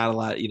Jackson. He's not a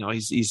lot.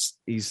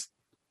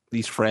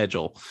 He's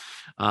fragile.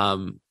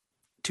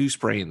 2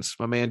 sprains,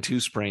 my man. 2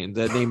 sprains.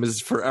 That name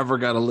is forever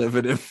got to live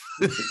in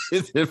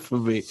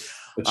infamy.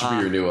 That should be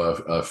your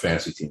new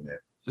fantasy team name.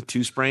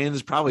 2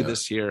 sprains, probably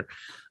this year.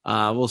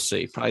 We'll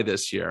see. Probably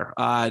this year.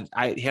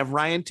 I have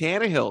Ryan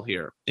Tannehill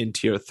here in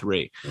tier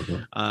 3.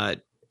 Mm-hmm.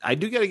 I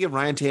do got to give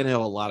Ryan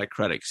Tannehill a lot of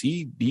credit.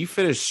 He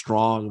finished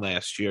strong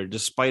last year,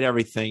 despite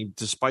everything,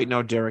 despite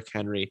no Derrick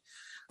Henry.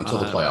 Until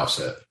the playoffs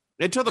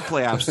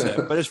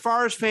hit. But as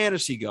far as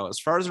fantasy goes, as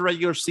far as the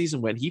regular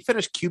season went, he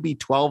finished QB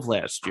 12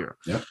 last year.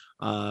 Yep.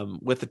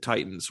 With the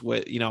Titans,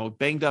 with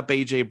banged up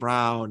AJ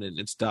Brown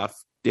and stuff.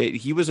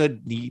 He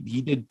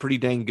did pretty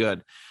dang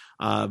good.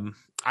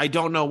 I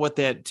don't know what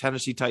that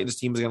Tennessee Titans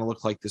team is going to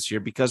look like this year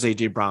because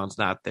AJ Brown's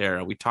not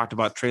there. We talked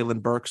about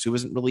Traylon Burks, who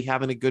isn't really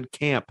having a good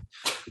camp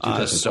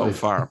so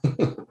far.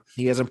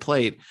 He hasn't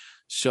played.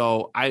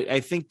 So I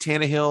think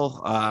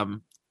Tannehill,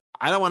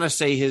 I don't want to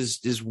say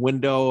his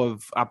window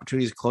of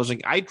opportunity is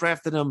closing. I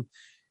drafted him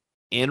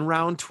in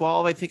round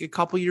 12, I think a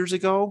couple years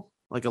ago,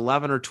 like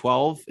 11 or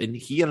 12, and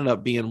he ended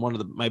up being one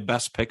of my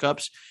best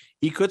pickups.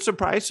 He could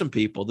surprise some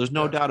people. There's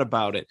no doubt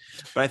about it.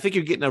 But I think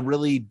you're getting a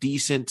really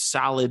decent,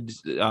 solid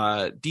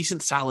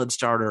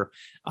starter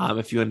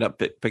if you end up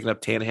picking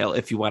up Tannehill,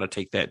 if you want to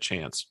take that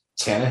chance.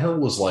 Tannehill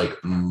was like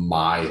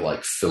my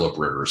Phillip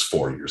Rivers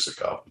 4 years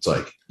ago. It's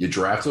like you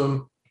draft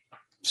him,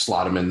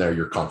 slot him in there,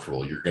 you're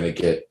comfortable. You're going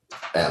to get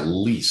at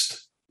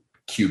least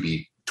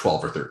QB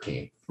 12 or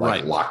 13.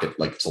 Right. Lock it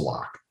like it's a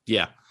lock.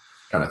 Yeah.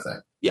 Kind of thing.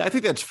 Yeah, I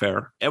think that's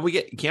fair. And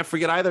you can't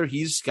forget either,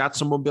 he's got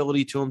some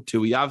mobility to him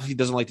too. He obviously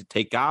doesn't like to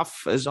take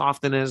off as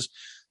often as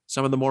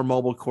some of the more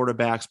mobile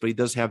quarterbacks, but he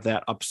does have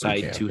that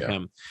upside to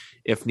him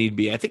if need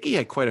be. I think he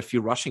had quite a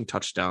few rushing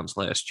touchdowns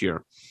last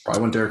year.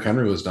 Probably when Derrick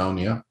Henry was down,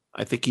 yeah.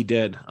 I think he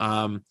did.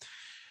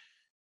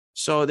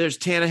 So there's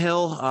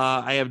Tannehill.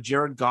 I have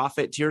Jared Goff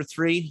at tier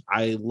 3.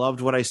 I loved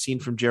what I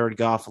seen from Jared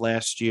Goff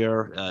last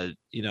year.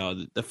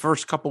 The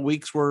first couple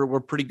weeks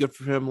were pretty good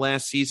for him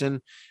last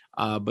season.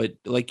 But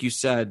like you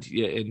said,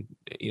 he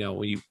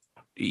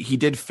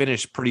did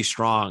finish pretty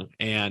strong,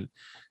 and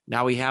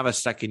now we have a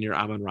second year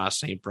Amon-Ra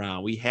St.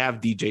 Brown. We have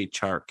DJ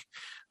Chark.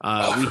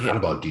 I forgot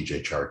about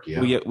DJ Chark.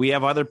 Yeah, we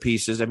have other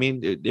pieces. I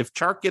mean, if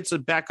Chark gets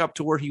it back up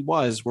to where he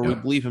was, where we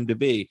believe him to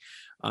be,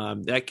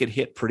 that could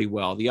hit pretty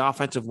well. The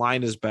offensive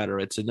line is better.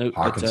 It's a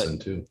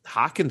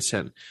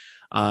Hawkinson.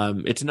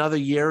 It's another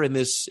year in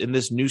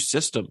this new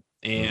system,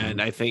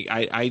 and I think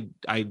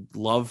I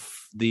love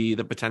the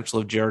potential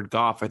of Jared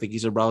Goff. I think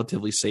he's a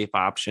relatively safe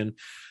option.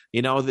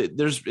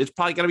 It's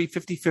probably going to be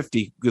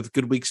 50-50 with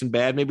good weeks and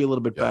bad, maybe a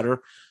little bit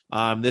better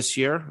this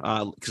year,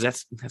 because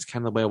that's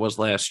kind of the way it was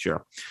last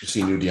year. You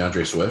see new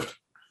DeAndre Swift?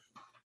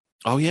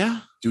 Oh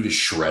yeah, dude is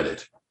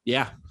shredded.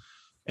 Yeah,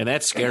 and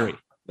that's scary.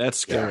 That's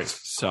scary. Yeah.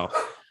 So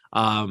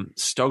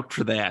stoked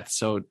for that.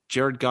 So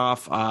Jared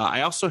Goff.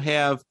 I also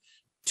have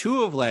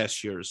 2 of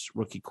last year's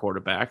rookie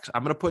quarterbacks.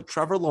 I'm going to put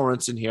Trevor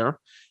Lawrence in here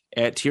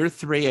at tier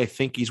 3. I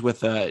think he's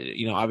with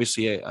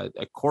obviously a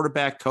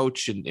quarterback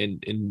coach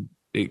and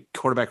a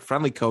quarterback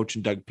friendly coach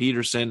in Doug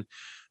Peterson.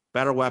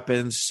 Better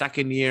weapons,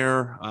 second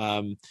year.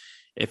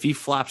 If he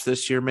flops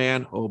this year,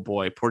 man, oh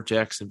boy, poor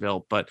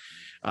Jacksonville. But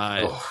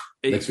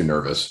it makes me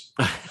nervous.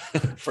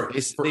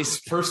 First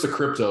the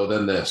crypto,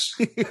 then this.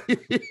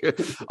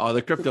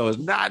 The crypto is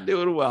not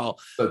doing well.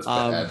 That's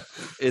bad.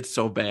 It's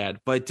so bad.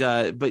 But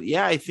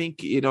yeah, I think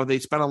they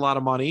spent a lot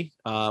of money,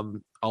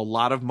 on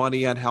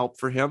help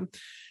for him,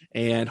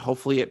 and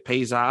hopefully it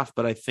pays off.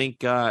 But I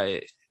think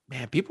man,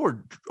 people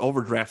were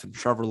overdrafting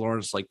Trevor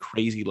Lawrence like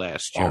crazy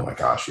last year. Oh my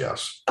gosh,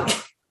 yes.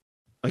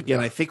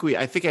 Again, I think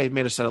I may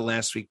have said it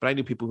last week, but I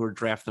knew people who were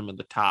drafting them in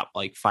the top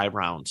like 5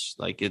 rounds.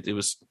 Like it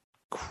was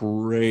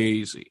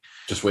crazy.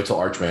 Just wait till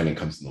Arch Manning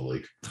comes in the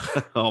league.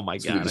 Oh my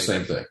God. The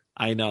same thing.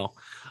 I know.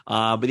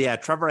 But yeah,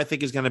 Trevor, I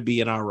think is going to be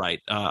an all right,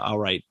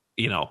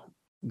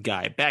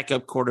 guy,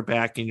 backup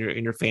quarterback in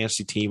your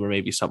fantasy team, or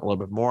maybe something a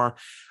little bit more.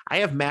 I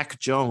have Mac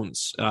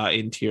Jones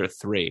in tier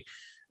 3,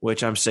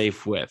 which I'm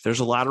safe with. There's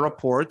a lot of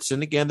reports,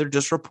 and again, they're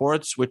just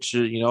reports, which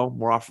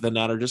more often than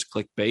not are just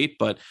clickbait.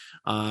 But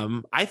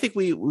I think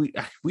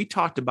we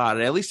talked about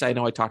it. At least I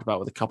know I talked about it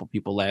with a couple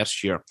people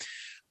last year.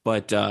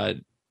 But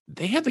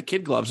they had the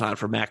kid gloves on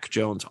for Mac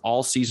Jones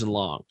all season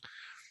long.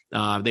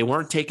 They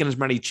weren't taking as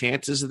many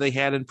chances as they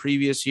had in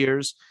previous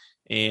years,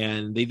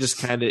 and they just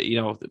kind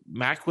of,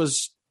 Mac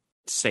was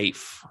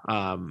safe. They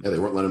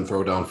weren't letting him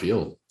throw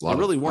downfield. A lot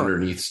of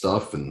underneath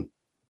stuff, and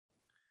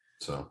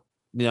so.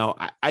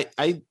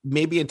 I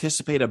maybe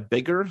anticipate a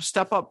bigger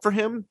step up for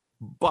him,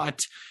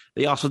 but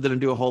they also didn't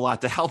do a whole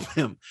lot to help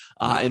him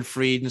in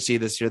free agency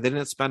this year. They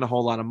didn't spend a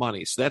whole lot of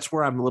money. So that's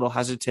where I'm a little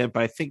hesitant,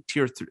 but I think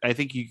tier 3, I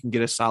think you can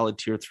get a solid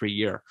tier 3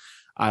 year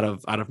out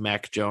of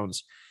Mac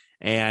Jones.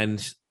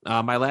 And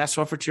my last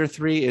one for tier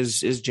 3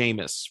 is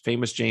Jameis,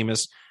 famous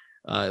Jameis.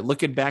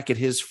 Looking back at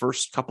his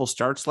first couple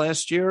starts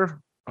last year,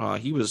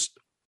 he was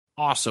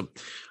awesome.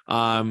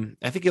 I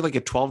think he had like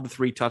a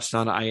 12-3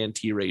 touchdown to INT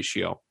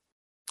ratio.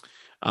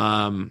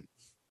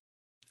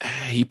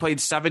 He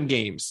played 7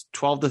 games,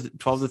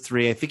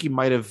 12-3. I think he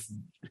might have.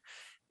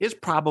 His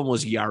problem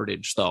was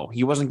yardage, though.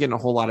 He wasn't getting a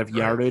whole lot of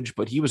yardage,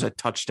 but he was a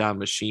touchdown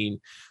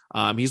machine.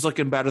 He's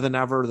looking better than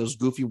ever. Those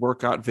goofy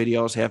workout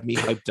videos have me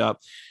hyped up.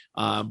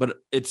 But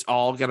it's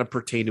all going to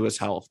pertain to his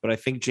health. But I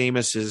think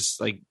Jameis is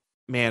like,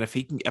 man,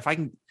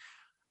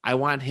 I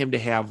want him to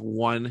have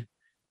one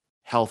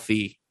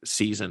healthy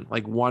season,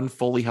 like one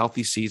fully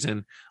healthy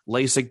season.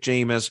 LASIK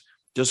Jameis.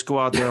 Just go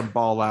out there and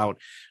ball out.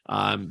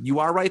 You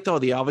are right, though.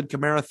 The Alvin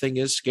Kamara thing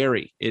is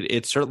scary.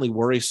 It's certainly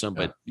worrisome.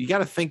 But you got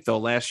to think, though,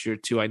 last year,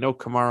 too, I know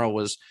Kamara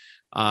was,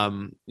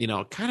 kind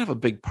of a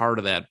big part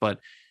of that. But,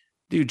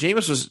 dude,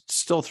 Jameis was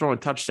still throwing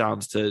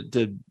touchdowns to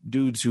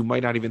dudes who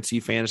might not even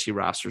see fantasy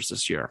rosters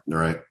this year.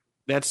 Right.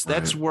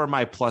 That's where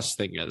my plus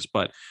thing is.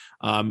 But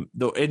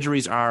the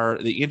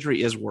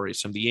injury is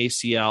worrisome. The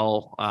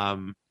ACL, I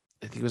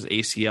think it was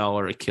ACL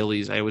or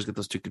Achilles. I always get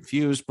those two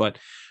confused. But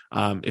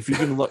if you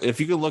can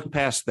look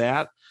past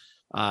that,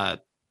 I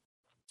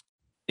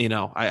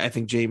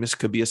think Jameis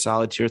could be a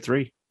solid tier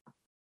 3.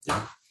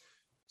 Yeah.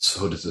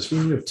 So does this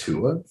mean you have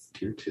Tua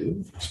tier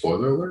 2?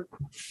 Spoiler alert.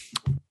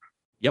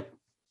 Yep.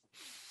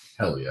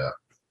 Hell yeah.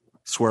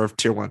 Swerve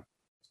tier 1.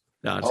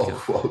 No,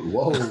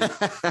 whoa.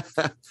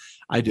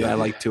 I do. I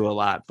like Tua a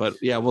lot, but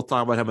yeah, we'll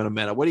talk about him in a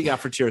minute. What do you got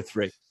for tier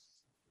 3?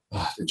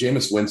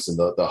 Jameis Winston,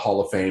 the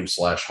Hall of Fame /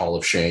 Hall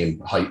of Shame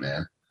hype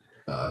man.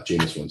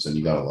 Jameis Winston,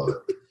 you gotta love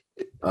it.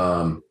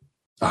 All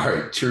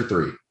right, tier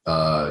 3.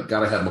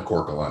 Gotta have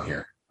McCorkle on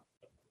here.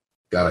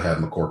 Gotta have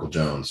McCorkle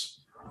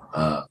Jones.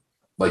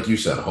 Like you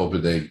said,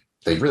 hoping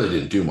they really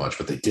didn't do much,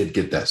 but they did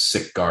get that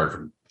sick guard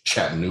from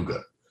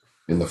Chattanooga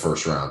in the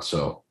first round.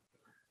 So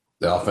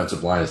the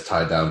offensive line is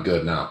tied down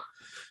good now.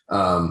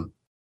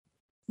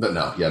 But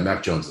no, yeah,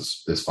 Mac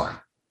Jones is fine.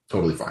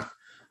 Totally fine.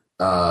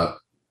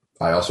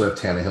 I also have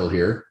Tannehill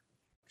here.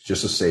 He's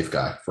just a safe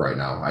guy for right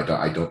now.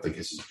 I don't think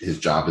his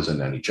job is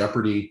in any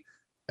jeopardy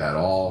at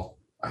all.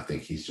 I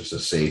think he's just a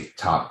safe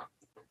top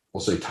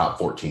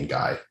 14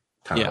 guy,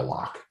 kind of a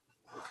lock.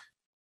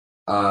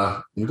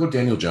 You go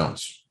Daniel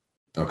Jones.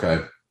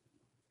 Okay.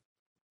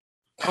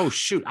 Oh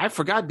shoot, I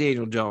forgot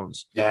Daniel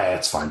Jones. Yeah,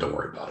 it's fine. Don't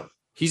worry about him.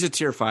 He's a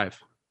tier 5.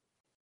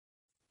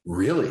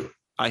 Really?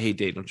 I hate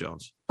Daniel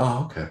Jones.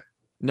 Oh, okay.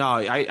 No,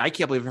 I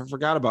can't believe I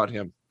forgot about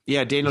him.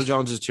 Yeah, Daniel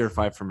Jones is tier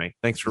 5 for me.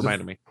 Thanks for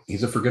reminding me.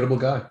 He's a forgettable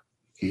guy.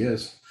 He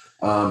is.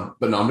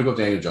 But no, I'm gonna go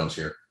Daniel Jones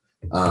here.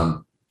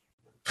 I'm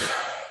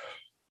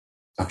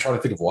trying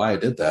to think of why I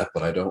did that,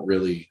 but I don't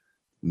really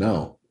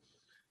know.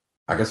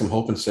 I guess I'm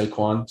hoping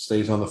Saquon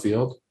stays on the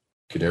field.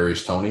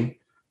 Kadarius Toney,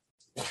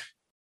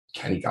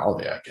 Kenny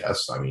Galladay, I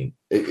guess. I mean,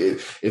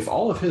 if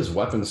all of his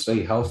weapons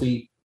stay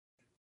healthy,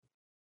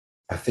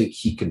 I think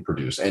he can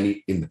produce. And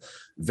in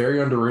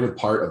very underrated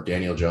part of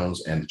Daniel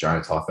Jones and the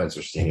Giants offense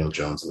is Daniel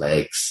Jones'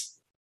 legs.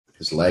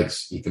 His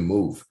legs, he can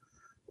move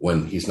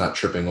when he's not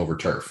tripping over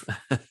turf.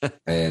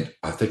 And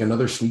I think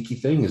another sneaky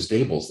thing is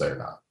Daboll's there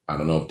now. I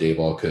don't know if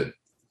Daboll could.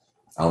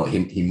 I don't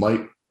know, he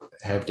might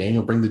have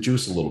Daniel bring the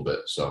juice a little bit.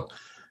 So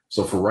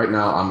for right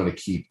now, I'm going to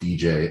keep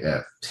DJ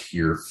at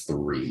tier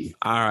 3.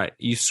 All right,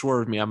 you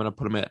swerved me. I'm going to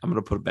put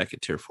him back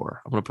at tier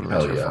 4. I'm going to put him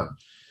at tier 4.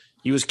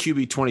 He was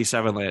QB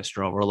 27 last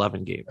year over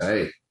 11 games.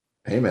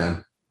 Hey,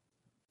 man.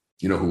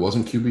 You know who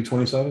wasn't QB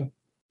 27?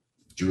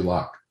 Drew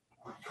Lock.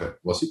 Okay.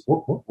 Was he?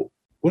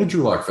 What did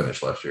Drew Lock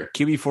finish last year?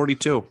 QB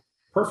 42.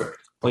 Perfect.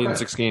 Played in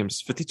 6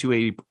 games.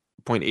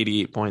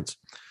 52.88 points.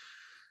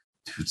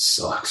 Dude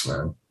sucks,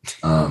 man.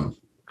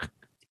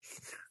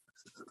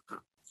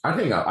 I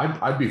think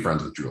I'd be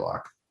friends with Drew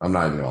Lock. I'm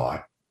not even gonna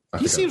lie.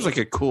 He seems like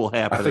a cool,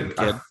 happening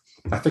kid.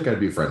 I think I'd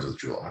be friends with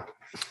Drew Lock.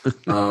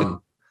 I'm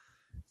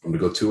gonna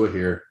go Tua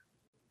here.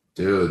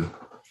 Dude,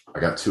 I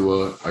got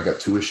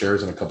Tua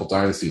shares in a couple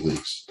dynasty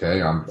leagues.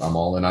 Okay, I'm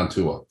all in on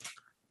Tua.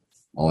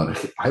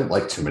 I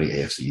like too many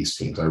AFC East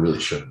teams. I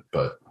really shouldn't,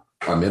 but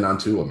I'm in on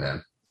Tua,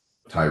 man.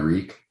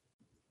 Tyreek,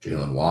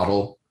 Jalen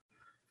Waddle.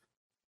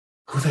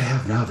 Who do they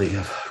have now? They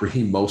have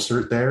Raheem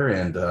Mostert there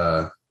and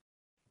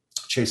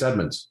Chase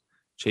Edmonds.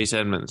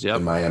 Yep.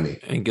 In Miami.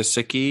 And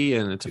Gesicki,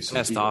 and it's a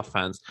best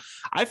offense.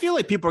 I feel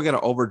like people are going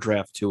to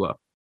overdraft Tua.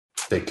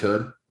 They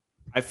could.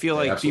 I feel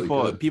like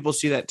people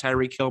see that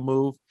Tyreek Hill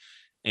move,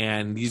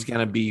 and he's going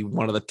to be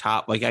one of the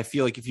top. Like, I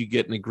feel like if you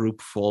get in a group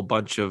full a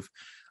bunch of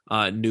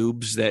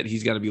noobs, that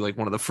he's going to be like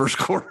one of the first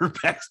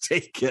quarterbacks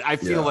taken. I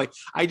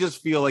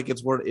just feel like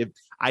it's worth it.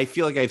 I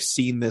feel like I've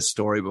seen this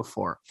story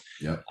before.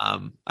 Yeah.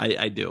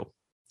 I do.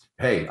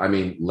 Hey, I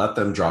mean, let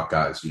them drop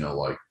guys,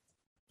 like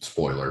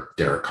spoiler,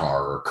 Derek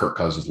Carr or Kirk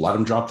Cousins. Let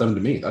them drop them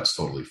to me. That's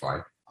totally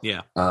fine.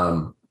 Yeah.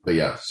 But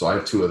yeah, so I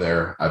have Tua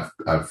there. I've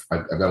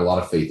got a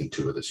lot of faith in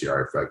Tua this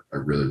year. I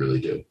really, really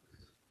do.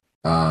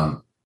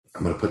 I'm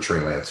going to put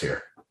Trey Lance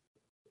here.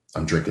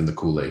 I'm drinking the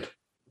Kool-Aid.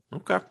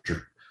 Okay.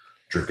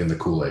 Drinking the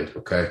Kool-Aid.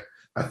 Okay.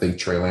 I think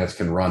Trey Lance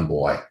can run,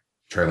 boy.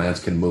 Trey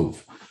Lance can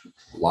move.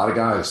 A lot of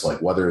guys,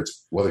 like whether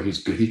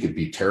he's good, he could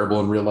be terrible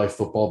in real life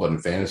football, but in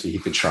fantasy, he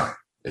could shine.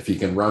 If he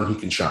can run, he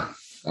can shine.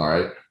 All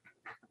right.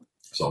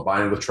 So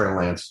buying with Trey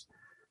Lance.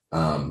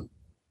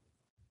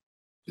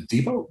 Did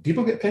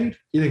Debo get paid?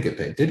 He didn't get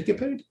paid. Did he get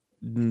paid?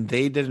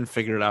 They didn't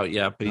figure it out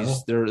yet, but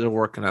they're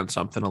working on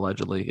something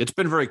allegedly. It's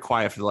been very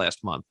quiet for the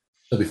last month.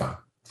 He'll be fine.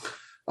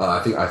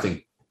 I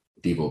think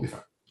Debo will be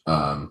fine.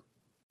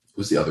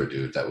 Who's the other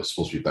dude that was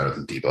supposed to be better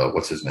than Debo?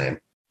 What's his name?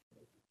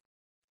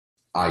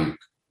 Ayuk.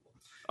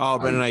 Oh,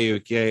 Brandon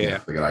Ayuk. Yeah.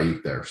 They got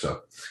Ayuk there.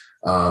 So,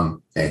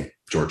 and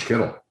George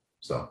Kittle.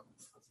 So,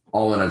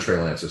 all in on Trey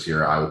Lance this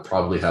year. I will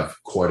probably have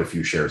quite a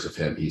few shares of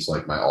him. He's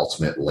like my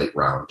ultimate late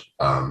round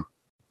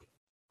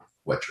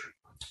wet dream.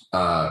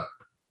 I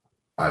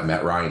have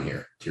Matt Ryan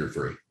here, tier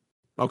 3.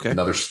 Okay.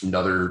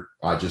 Another.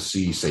 I just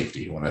see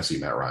safety when I see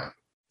Matt Ryan.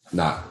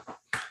 Not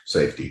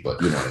safety,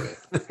 but you know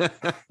what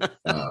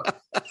I mean.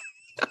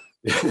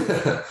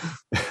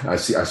 I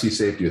see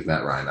safety with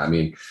Matt Ryan. I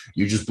mean,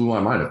 you just blew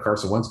my mind. If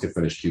Carson Wentz can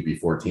finish QB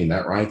 14,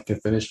 Matt Ryan can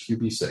finish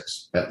QB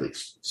 6 at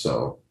least.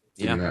 So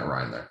give me Matt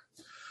Ryan there,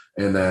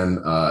 and then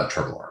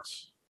Trevor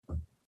Lawrence.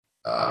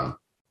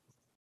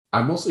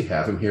 I mostly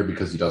have him here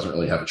because he doesn't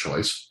really have a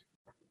choice,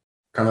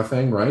 kind of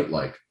thing, right?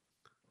 Like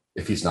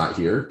if he's not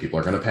here, people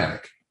are going to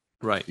panic.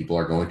 Right. People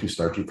are going to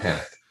start to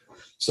panic.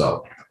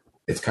 So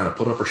it's kind of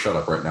put up or shut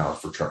up right now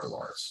for Trevor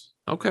Lawrence.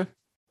 Okay.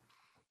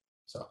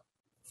 So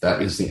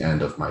that is the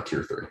end of my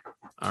tier 3.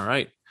 All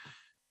right.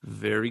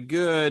 Very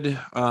good.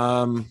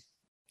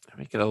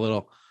 Make it a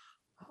little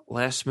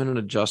last minute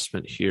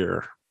adjustment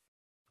here.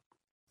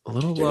 A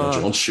little Daniel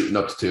Jones shooting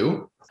up to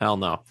 2? Hell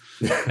no.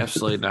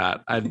 Absolutely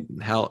not.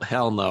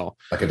 Hell no.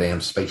 Like a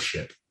damn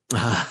spaceship. Do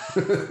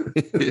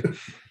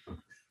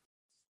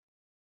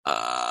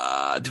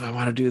I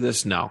want to do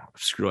this? No.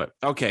 Screw it.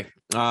 Okay.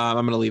 I'm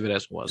going to leave it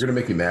as it was. You're going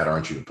to make me mad,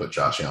 aren't you, to put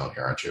Josh Allen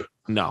here, aren't you?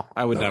 No,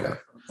 I would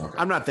never. Okay.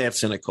 I'm not that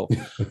cynical.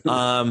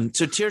 So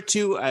tier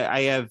 2,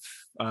 I have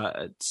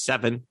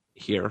 7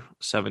 here.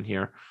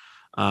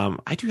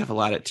 I do have a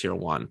lot at tier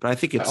 1, but I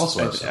think it's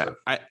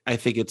I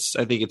think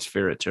it's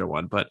fair at tier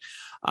 1. But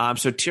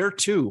so tier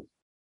 2,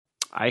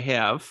 I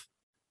have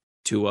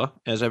Tua,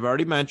 as I've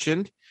already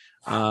mentioned.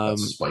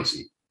 That's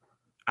spicy.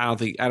 I don't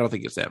think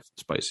it's that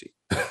spicy.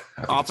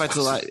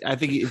 Offensive line, I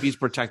think if he's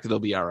protected, he'll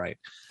be all right.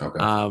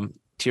 Okay.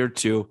 Tier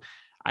 2,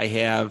 I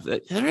have.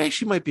 There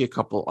actually might be a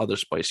couple other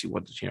spicy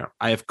ones here.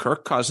 I have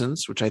Kirk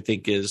Cousins, which I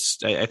think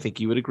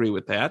you would agree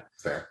with that.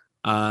 Fair.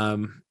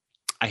 I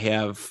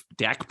have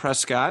Dak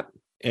Prescott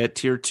at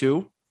tier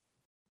 2,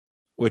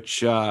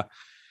 which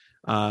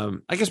I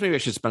guess maybe I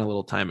should spend a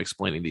little time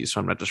explaining these, so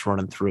I'm not just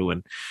running through.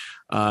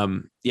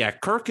 And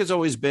Kirk has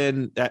always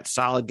been that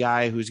solid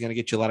guy who's going to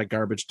get you a lot of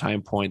garbage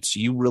time points.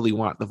 You really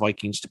want the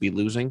Vikings to be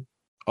losing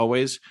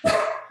always.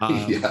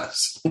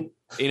 Yes.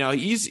 He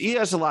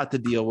has a lot to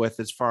deal with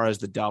as far as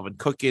the Dalvin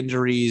Cook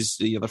injuries,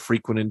 the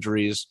frequent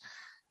injuries.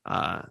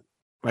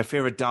 My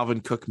favorite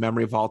Dalvin Cook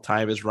memory of all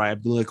time is Ryan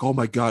being like, "Oh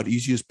my God,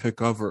 easiest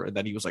pick ever," and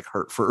then he was like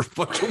hurt for a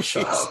bunch of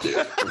Shut up, dude.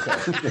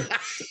 Okay.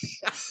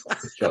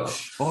 Shut up.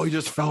 Oh, he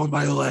just fell in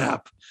my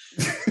lap.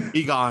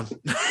 He gone.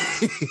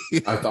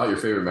 I thought your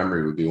favorite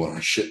memory would be when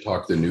I shit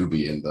talked the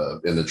newbie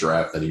in the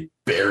draft and he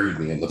buried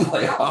me in the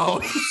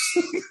playoffs.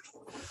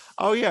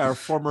 Oh yeah, our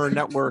former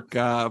network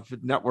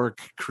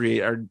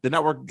creator, the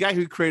network guy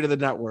who created the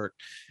network,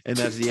 and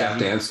that's he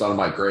danced on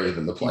my grave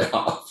in the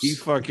playoffs. He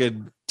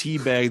fucking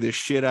teabagged the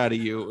shit out of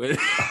you.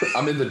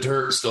 I'm in the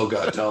dirt, still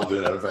got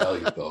Dalvin at a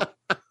value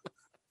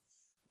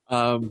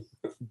though.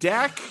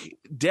 Dak,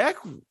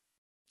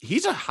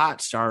 he's a hot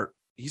start.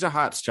 He's a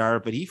hot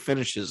start, but he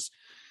finishes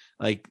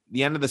like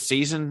the end of the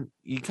season.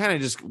 You kind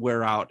of just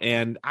wear out,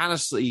 and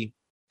honestly,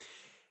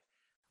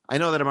 I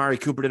know that Amari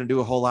Cooper didn't do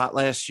a whole lot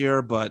last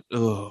year, but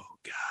oh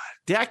god,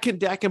 Dak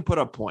can put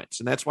up points,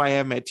 and that's why I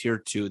have him at tier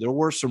 2. There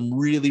were some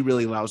really,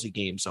 really lousy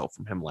games though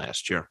from him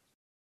last year.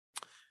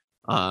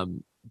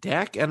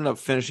 Dak ended up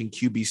finishing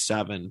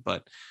QB7,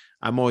 but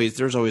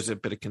there's always a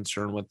bit of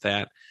concern with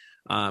that,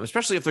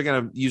 especially if they're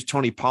going to use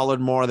Tony Pollard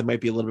more. They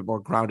might be a little bit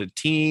more grounded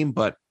team,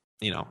 but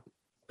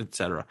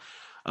etc.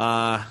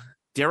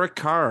 Derek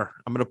Carr,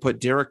 I'm going to put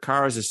Derek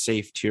Carr as a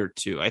safe tier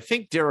 2. I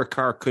think Derek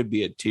Carr could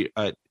be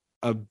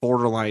a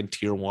borderline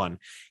tier 1.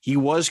 He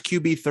was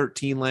QB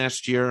 13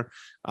 last year,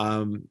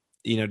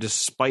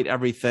 despite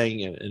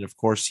everything. And of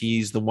course,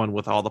 he's the one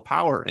with all the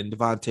power, and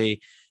Devontae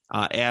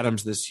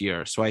Adams this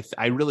year. So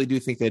I really do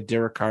think that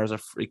Derek Carr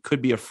it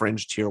could be a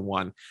fringe tier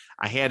 1.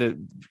 I had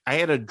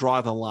to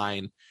draw the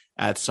line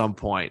at some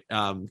point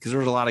because there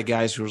was a lot of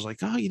guys who was like,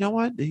 oh, you know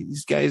what?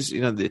 These guys,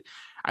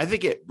 I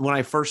think when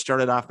I first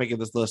started off making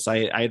this list,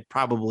 I had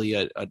probably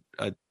a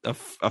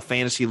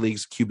fantasy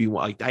league's QB1.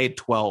 Like I had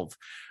 12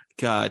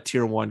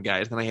 tier 1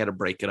 guys, then I had to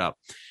break it up.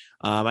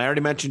 I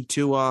already mentioned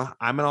Tua.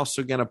 I'm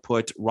also going to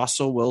put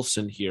Russell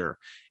Wilson here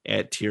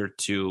at tier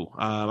 2.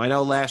 I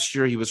know last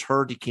year he was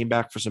hurt. He came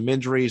back for some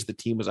injuries. The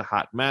team was a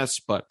hot mess,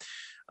 but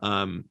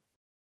I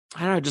don't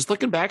know. Just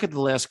looking back at the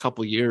last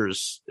couple of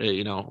years,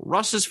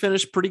 Russ has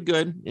finished pretty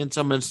good in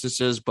some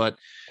instances, but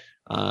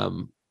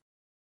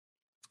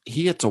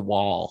he hits a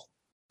wall.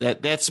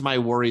 That's my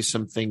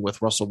worrisome thing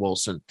with Russell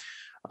Wilson.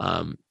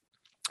 A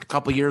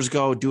couple of years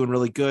ago, doing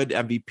really good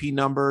MVP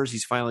numbers.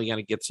 He's finally going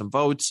to get some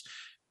votes.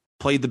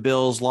 Played the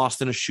Bills,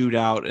 lost in a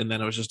shootout, and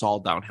then it was just all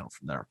downhill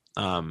from there.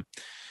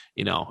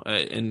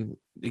 And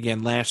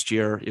again, last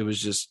year it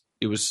was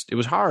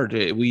hard.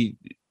 We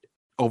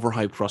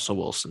overhyped Russell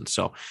Wilson,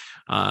 so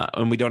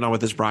and we don't know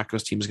what this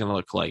Broncos team is going to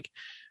look like.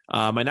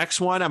 My next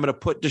one, I'm going to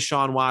put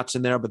Deshaun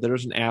Watson there, but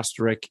there's an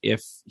asterisk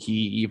if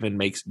he even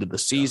makes it to the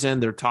season.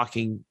 They're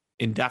talking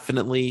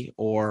indefinitely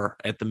or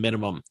at the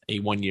minimum a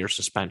 1-year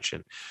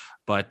suspension.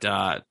 But,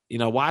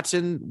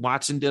 Watson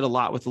did a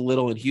lot with a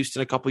little in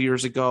Houston a couple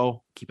years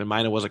ago. Keep in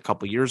mind, it was a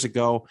couple years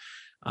ago.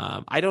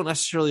 I don't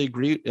necessarily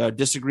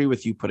disagree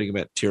with you putting him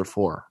at tier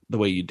 4 the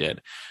way you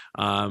did.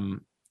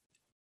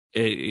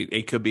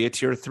 It could be a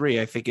tier 3.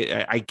 I think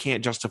I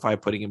can't justify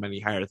putting him any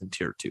higher than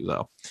tier 2,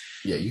 though.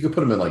 Yeah, you could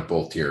put him in like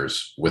both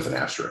tiers with an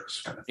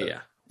asterisk kind of thing.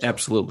 Yeah,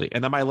 absolutely.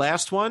 And then my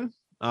last one,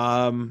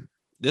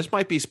 this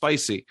might be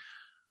spicy.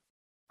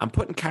 I'm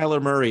putting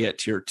Kyler Murray at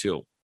tier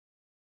 2.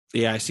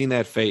 Yeah, I seen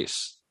that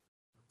face.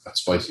 That's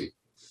spicy.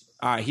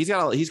 All right,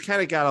 he's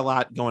kind of got a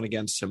lot going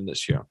against him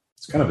this year.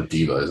 It's kind of a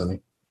diva, isn't he?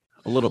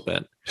 A little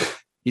bit.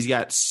 He's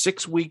got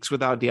 6 weeks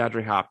without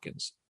DeAndre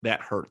Hopkins.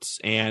 That hurts.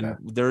 And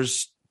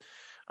there's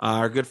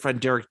our good friend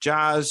Derek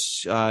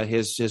Jaws,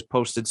 his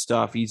posted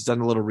stuff. He's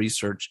done a little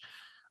research.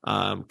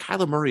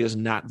 Kyler Murray is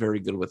not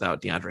very good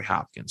without DeAndre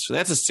Hopkins. So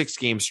that's a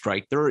 6-game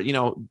strike.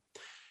 The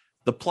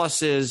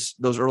plus is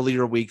those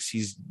earlier weeks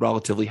he's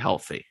relatively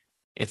healthy.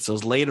 It's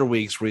those later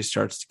weeks where he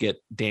starts to get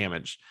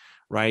damaged,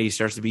 right? He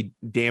starts to be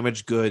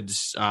damaged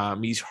goods.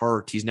 He's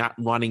hurt. He's not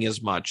running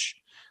as much.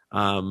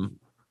 And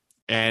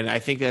I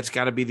think that's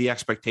got to be the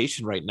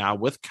expectation right now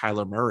with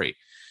Kyler Murray.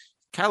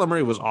 Kyler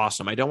Murray was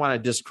awesome. I don't want to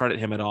discredit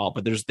him at all,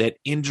 but there's that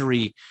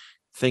injury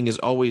thing is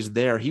always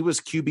there. He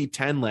was QB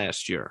 10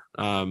 last year.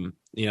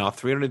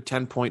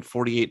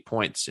 310.48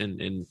 points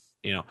in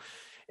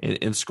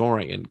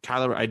scoring. And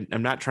Kyler,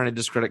 I'm not trying to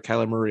discredit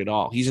Kyler Murray at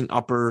all. He's an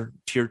upper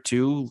tier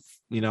 2.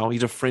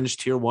 He's a fringe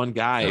tier 1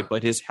 guy,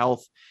 but his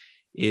health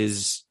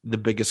is the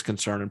biggest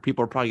concern. And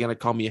people are probably going to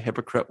call me a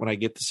hypocrite when I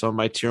get to some of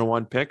my tier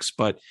 1 picks,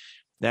 but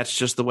that's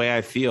just the way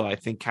I feel. I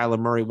think Kyler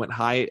Murray went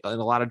high in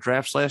a lot of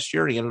drafts last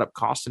year, and he ended up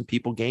costing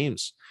people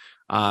games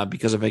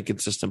because of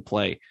inconsistent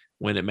play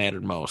when it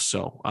mattered most.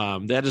 So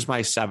that is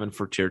my 7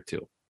 for tier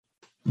 2.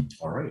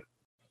 All right.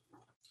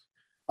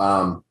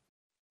 I'm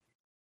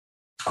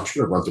just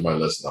going to run through my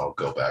list and I'll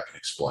go back and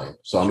explain.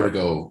 So I'm going to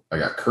go, I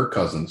got Kirk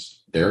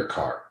Cousins, Derek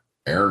Carr,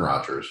 Aaron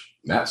Rodgers,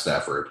 Matt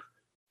Stafford,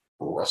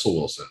 Russell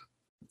Wilson,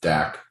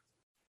 Dak,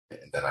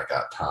 and then I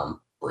got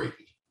Tom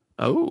Brady.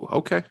 Oh,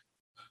 okay.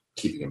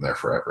 Keeping him there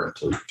forever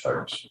until he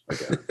retires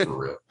again,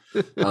 for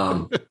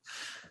real.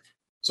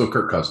 So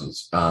Kirk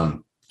Cousins,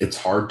 it's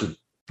hard to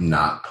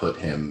not put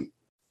him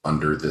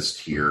under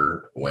this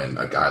tier when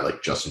a guy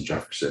like Justin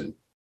Jefferson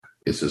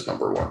is his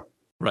number one.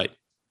 Right.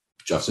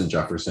 Justin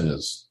Jefferson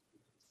is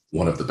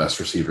one of the best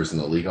receivers in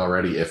the league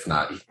already. If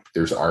not,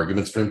 there's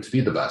arguments for him to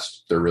be the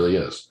best. There really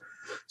is.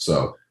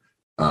 So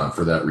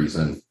for that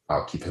reason,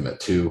 I'll keep him at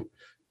 2.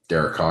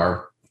 Derek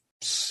Carr,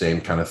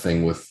 same kind of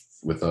thing with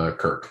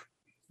Kirk.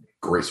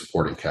 Great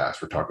supporting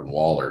cast. We're talking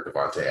Waller,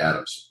 Devontae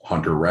Adams,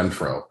 Hunter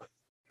Renfrow.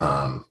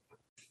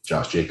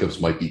 Josh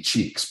Jacobs might be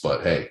cheeks,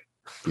 but hey,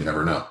 you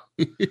never know.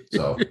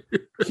 So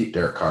keep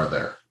Derek Carr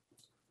there.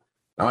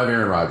 Now I have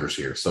Aaron Rodgers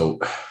here. So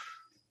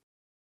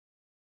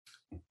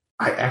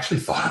I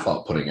actually thought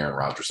about putting Aaron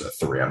Rodgers at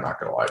 3. I'm not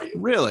going to lie to you.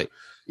 Really?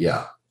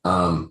 Yeah.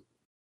 I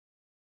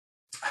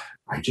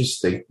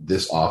just think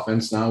this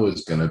offense now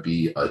is going to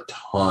be a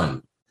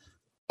ton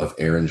of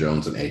Aaron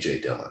Jones and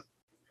AJ Dillon.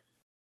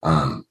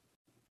 I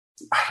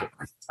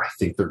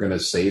think they're going to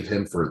save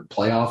him for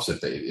playoffs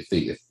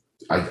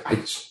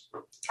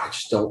I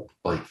just don't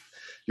like.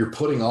 You're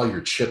putting all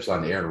your chips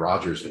on Aaron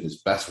Rodgers, and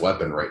his best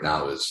weapon right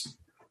now is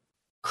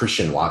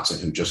Christian Watson,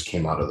 who just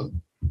came out of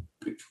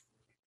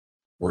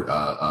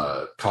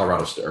the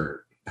Colorado State,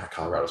 or not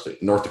Colorado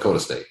State, North Dakota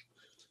State.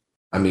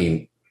 I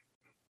mean,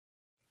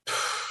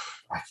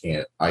 I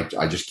can't.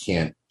 I just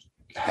can't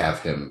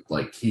have him.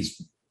 Like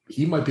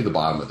he might be the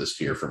bottom of this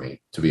tier for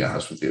me, to be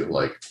honest with you.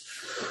 Like,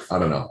 I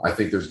don't know. I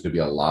think there's going to be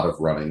a lot of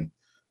running.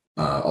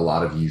 A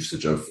lot of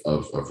usage of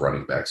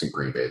running backs in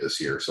Green Bay this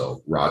year.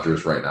 So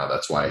Rodgers right now,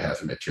 that's why I have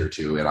him at tier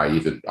 2. And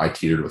I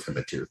teetered with him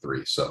at tier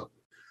 3. So,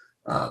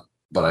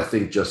 but I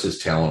think just his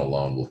talent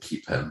alone will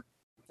keep him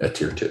at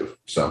tier 2.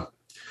 So,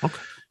 okay.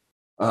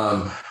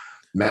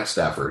 Matt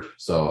Stafford.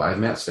 So I have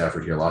Matt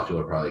Stafford here. A lot of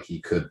people are probably like,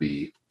 he could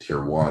be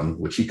tier 1,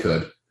 which he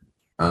could.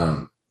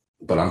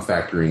 But I'm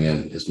factoring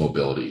in his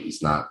mobility.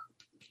 He's not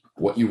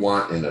what you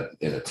want in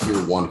a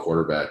tier 1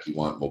 quarterback. You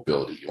want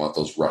mobility. You want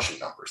those rushing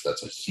numbers.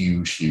 That's a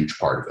huge, huge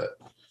part of it.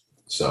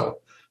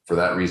 So for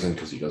that reason,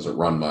 because he doesn't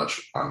run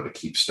much, I'm going to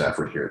keep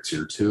Stafford here at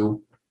tier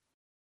 2.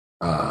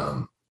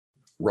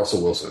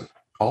 Russell Wilson.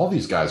 All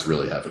these guys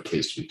really have a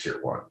case to be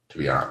tier 1, to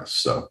be honest.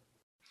 So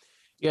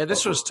yeah,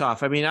 this was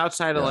tough. I mean,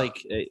 outside of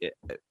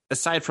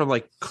aside from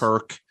like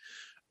Kirk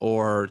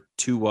or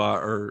Tua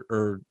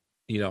or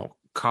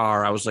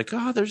Carr, I was like,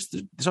 there's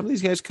some of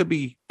these guys could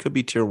be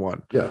tier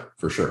 1. Yeah,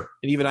 for sure.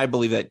 And even I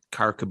believe that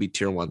Carr could be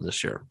tier 1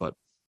 this year, but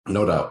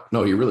no doubt.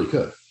 No, he really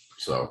could.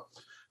 So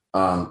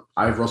I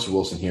have Russell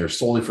Wilson here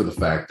solely for the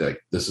fact that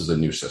this is a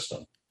new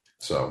system.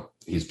 So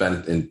he's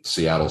been in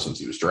Seattle since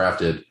he was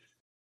drafted.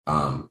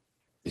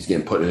 He's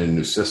getting put in a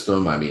new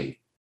system. I mean,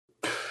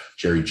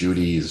 Jerry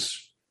Jeudy's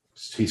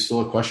still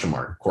a question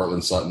mark.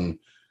 Cortland Sutton,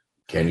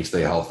 can he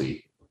stay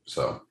healthy?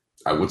 So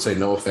I would say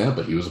Noah Fant,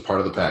 but he was a part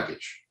of the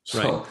package.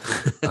 So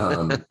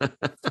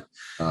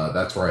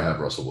that's where I have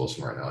Russell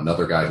Wilson right now.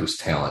 Another guy whose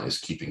talent is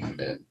keeping him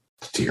in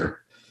the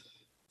tier.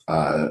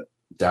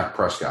 Dak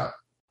Prescott,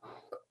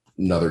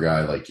 another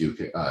guy like you,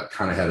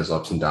 kind of had his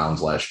ups and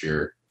downs last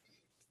year.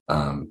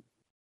 Talent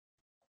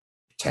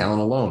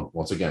alone,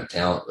 once again,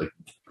 talent, like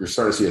you're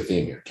starting to see a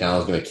theme here.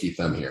 Talent is going to keep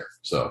them here.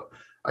 So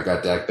I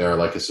got Dak there. I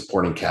like his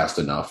supporting cast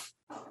enough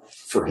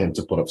for him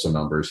to put up some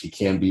numbers. He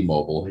can be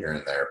mobile here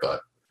and there,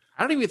 but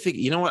I don't even think,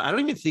 I don't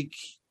even think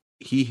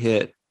he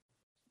hit.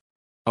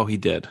 Oh, he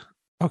did.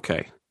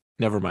 Okay.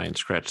 Never mind.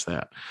 Scratch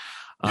that.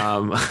 I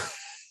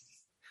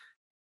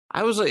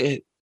was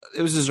like,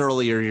 it was his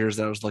earlier years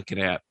that I was looking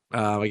at.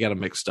 I got him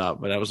mixed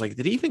up, but I was like,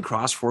 did he even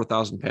cross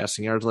 4,000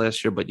 passing yards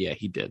last year? But yeah,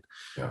 he did.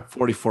 Yeah.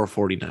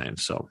 44-49.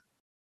 So.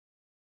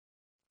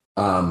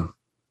 Tom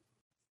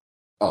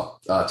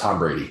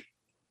Brady.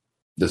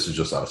 This is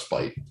just out of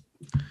spite.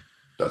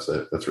 That's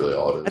it. That's really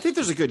all it is. I think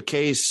there's a good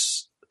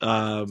case.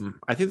 I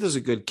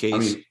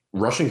mean,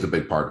 rushing's a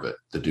big part of it.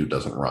 The dude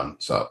doesn't run,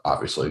 so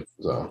obviously.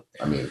 So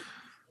I mean,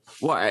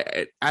 well,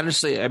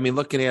 honestly,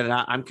 looking at it,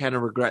 I'm kind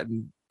of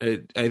regretting.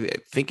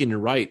 Thinking you're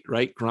right.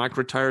 Gronk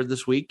retired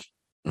this week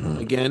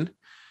again.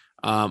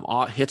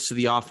 All hits to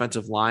the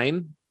offensive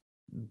line.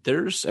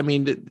 Brady's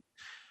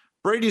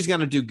going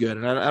to do good,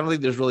 and I don't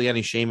think there's really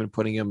any shame in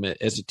putting him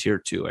as a tier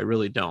 2. I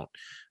really don't.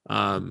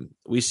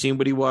 We've seen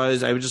what he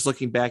was. I was just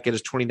looking back at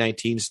his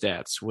 2019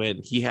 stats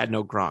when he had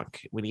no Gronk,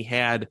 when he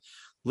had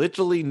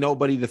literally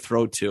nobody to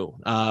throw to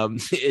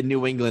in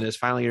New England. His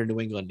final year in New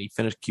England, he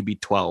finished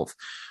QB 12,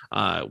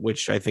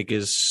 which I think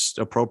is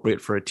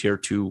appropriate for a tier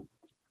 2,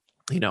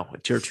 a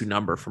tier 2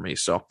 number for me.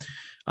 So,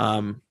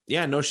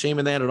 no shame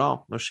in that at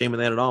all. No shame in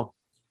that at all.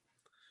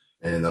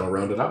 And that'll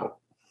round it out.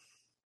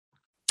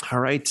 All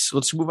right, so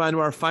let's move on to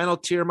our final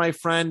tier, my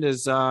friend.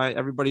 Is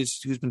everybody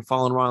who's been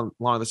following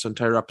along this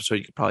entire episode,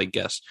 you could probably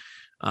guess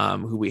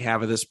who we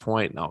have at this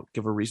point. And I'll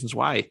give her reasons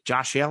why.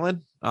 Josh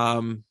Allen,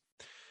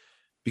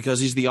 because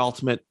he's the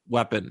ultimate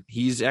weapon.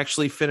 He's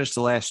actually finished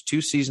the last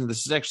 2 seasons.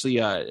 This is actually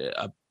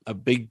a a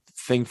big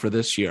thing for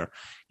this year.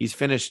 He's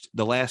finished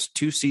the last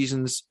 2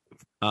 seasons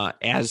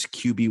as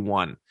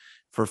QB1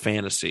 for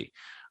fantasy.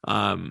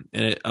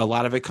 And a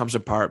lot of it comes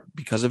apart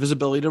because of his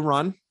ability to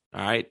run.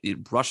 All right.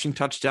 Rushing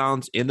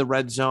touchdowns in the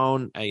red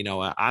zone,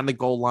 on the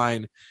goal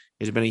line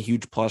has been a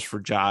huge plus for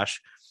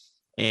Josh.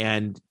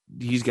 And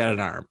he's got an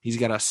arm. He's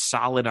got a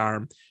solid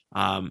arm,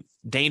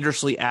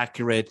 dangerously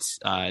accurate,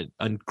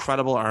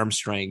 incredible arm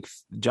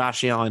strength.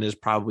 Josh Allen is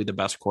probably the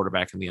best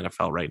quarterback in the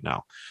NFL right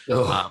now.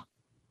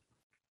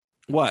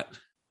 What?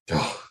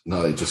 Oh,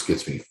 no, it just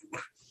gets me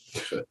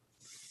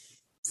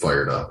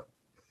fired up.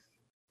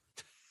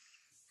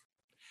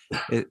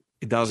 It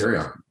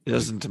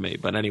doesn't to me.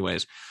 But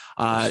anyways,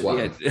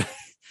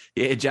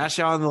 Josh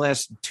Allen in the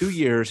last 2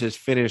 years has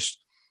finished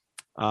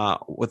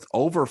with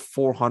over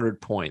 400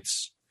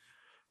 points,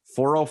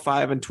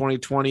 405 in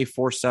 2020,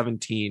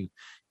 417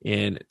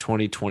 in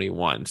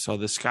 2021. So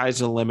the sky's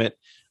the limit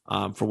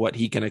for what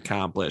he can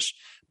accomplish.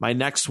 My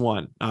next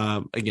one,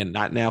 again,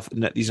 not now,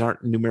 these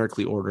aren't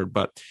numerically ordered,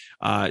 but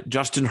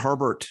Justin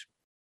Herbert.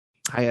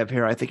 I have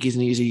here. I think he's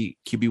an easy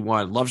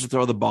QB1. Loves to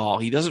throw the ball.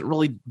 He doesn't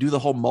really do the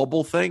whole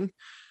mobile thing,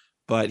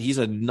 but he's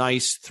a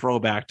nice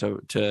throwback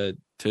to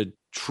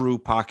true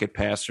pocket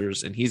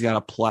passers, and he's got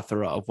a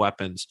plethora of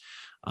weapons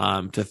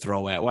to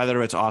throw at,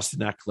 whether it's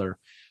Austin Eckler,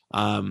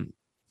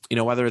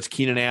 whether it's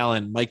Keenan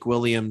Allen, Mike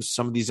Williams,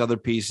 some of these other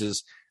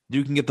pieces.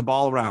 Dude can get the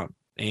ball around.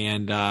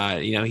 And,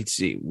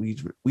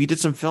 we did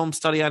some film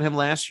study on him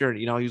last year.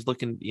 He was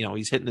looking,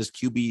 he's hitting his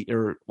QB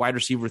or wide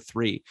receiver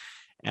 3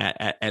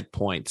 at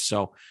points.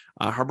 So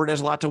Herbert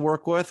has a lot to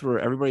work with, where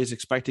everybody's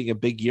expecting a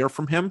big year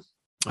from him,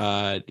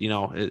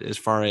 as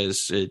far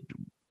as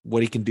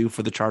what he can do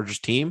for the Chargers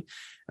team.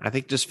 And I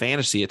think just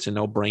fantasy, it's a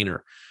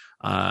no-brainer.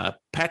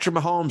 Patrick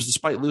Mahomes,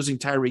 despite losing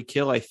Tyreek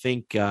Hill, I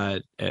think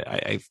you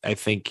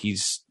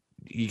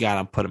got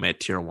to put him at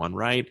tier 1,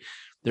 right?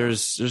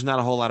 There's not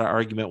a whole lot of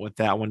argument with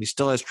that one. He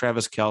still has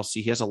Travis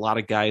Kelce. He has a lot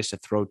of guys to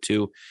throw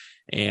to,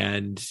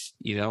 and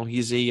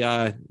he's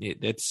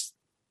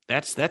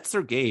that's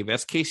their game.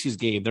 That's Casey's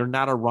game. They're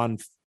not a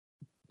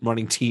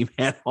running team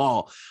at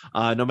all.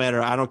 No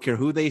matter, I don't care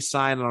who they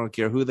sign. I don't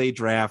care who they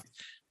draft.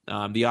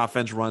 The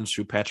offense runs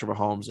through Patrick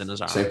Mahomes and his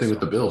arm. Same thing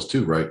with the Bills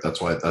too, right?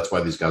 That's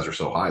why these guys are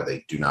so high.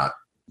 They do not.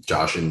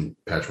 Josh and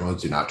Patrick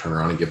Mahomes do not turn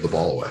around and give the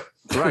ball away.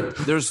 Right.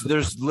 There's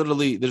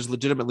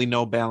legitimately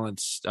no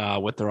balance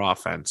with their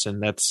offense,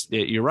 and that's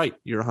it. You're right.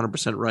 You're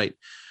 100% right.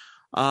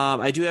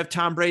 I do have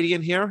Tom Brady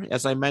in here,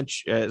 as I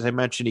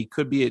mentioned. He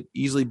could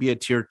easily be a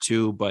tier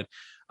 2, but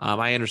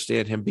I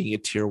understand him being a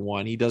tier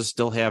 1. He does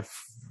still have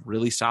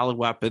really solid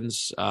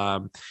weapons,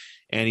 and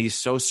he's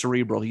so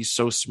cerebral. He's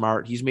so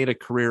smart. He's made a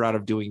career out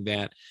of doing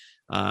that.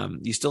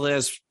 He still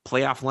has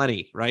playoff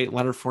Lenny, right?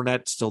 Leonard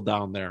Fournette's still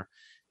down there.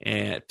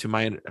 And to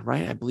my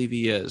right, I believe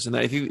he is, and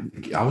I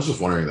think I was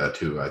just wondering that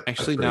too. I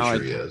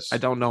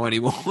don't know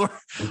anymore,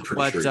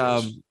 but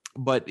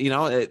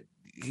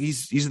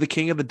he's the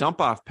king of the dump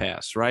off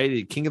pass,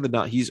 right? King of the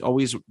dump. He's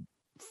always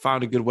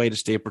found a good way to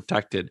stay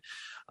protected.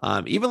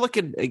 Even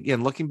looking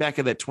back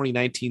at that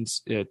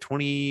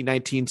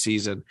 2019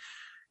 season,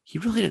 he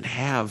really didn't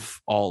have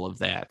all of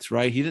that,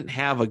 right? He didn't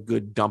have a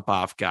good dump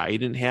off guy. He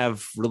didn't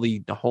have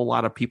really a whole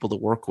lot of people to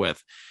work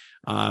with.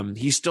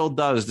 He still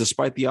does,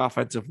 despite the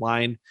offensive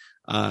line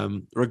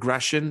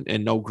regression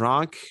and no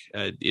Gronk.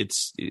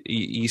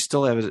 You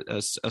still have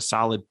a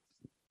solid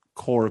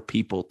core of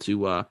people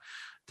to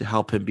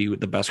help him be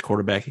the best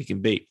quarterback he can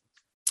be.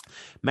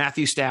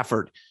 Matthew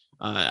Stafford.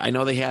 I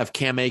know they have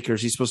Cam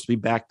Akers. He's supposed to be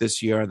back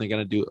this year, and they're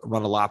going to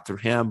run a lot through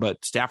him.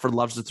 But Stafford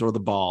loves to throw the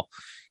ball.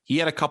 He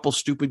had a couple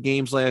stupid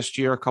games last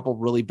year, a couple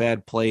really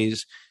bad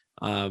plays.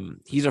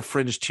 He's a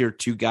fringe tier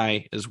 2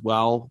 guy as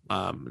well.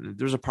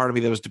 There's a part of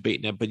me that was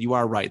debating it, but you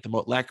are right. The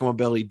lack of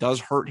mobility does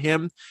hurt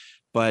him,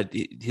 but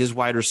his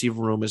wide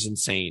receiver room is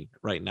insane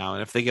right now.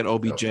 And if they get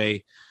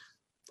OBJ,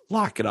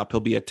 lock it up.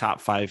 He'll be a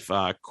top 5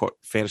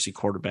 fantasy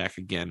quarterback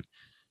again.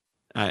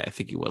 I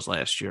think he was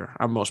last year.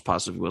 I'm most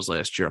positive he was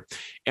last year.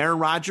 Aaron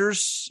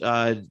Rodgers,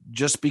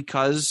 just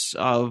because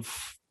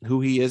of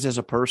who he is as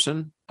a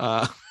person,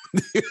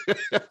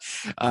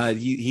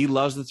 he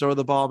loves to throw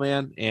the ball,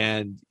 man,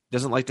 and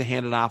doesn't like to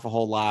hand it off a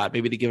whole lot,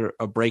 maybe to give it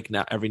a break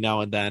now, every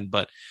now and then.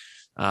 But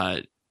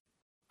I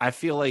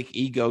feel like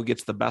ego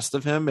gets the best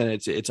of him, and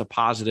it's a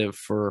positive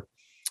for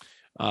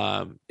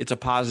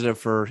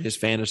his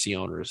fantasy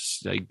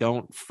owners. Like,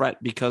 don't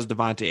fret because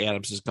Devontae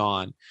Adams is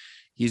gone.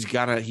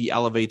 He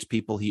elevates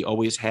people. He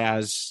always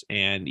has.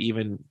 And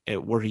even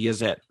at where he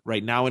is at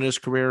right now in his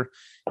career,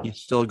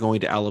 he's still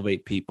going to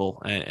elevate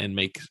people and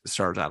make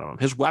stars out of him.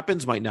 His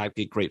weapons might not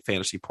get great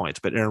fantasy points,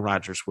 but Aaron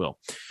Rodgers will.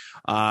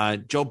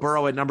 Joe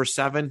Burrow at number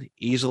 7,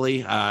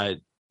 easily. My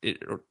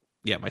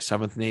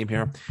 7th name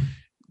here.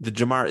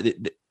 One of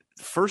the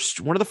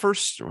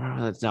first,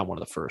 well, it's not one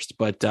of the first,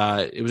 but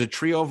it was a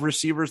trio of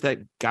receivers that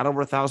got over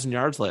 1,000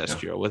 yards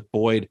last year with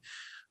Boyd,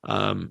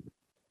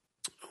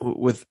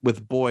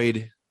 with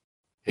Boyd,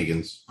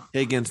 Higgins,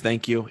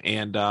 thank you,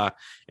 and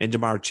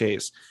Jamar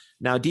Chase.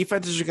 Now,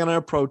 defenses are going to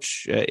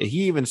approach.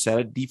 He even said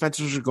it.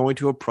 Defenses are going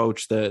to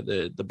approach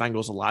the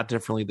Bengals a lot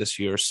differently this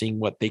year, seeing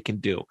what they can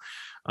do.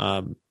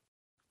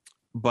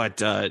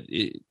 But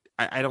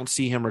I don't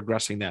see him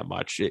regressing that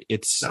much.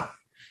 It's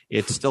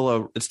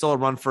still a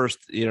run first,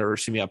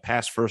 a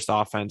pass first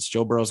offense.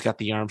 Joe Burrow's got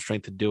the arm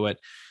strength to do it,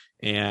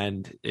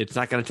 and it's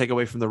not going to take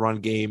away from the run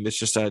game. It's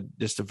just a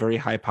very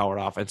high powered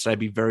offense. I'd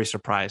be very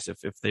surprised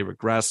if they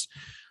regress.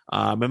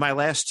 And my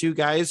last two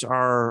guys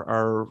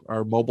are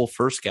mobile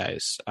first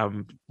guys.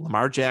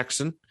 Lamar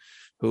Jackson,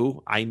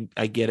 who I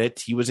get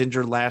it. He was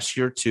injured last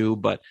year too,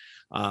 but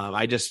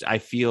I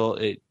feel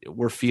it.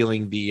 We're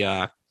feeling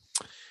the.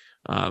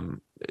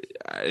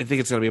 I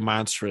think it's going to be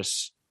a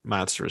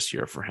monstrous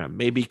year for him.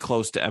 Maybe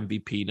close to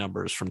MVP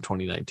numbers from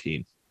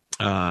 2019.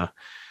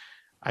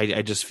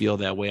 I just feel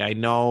that way. I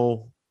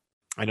know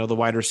the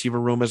wide receiver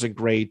room isn't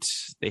great.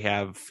 They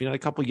have a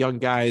couple young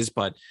guys,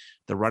 but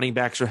the running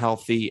backs are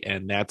healthy,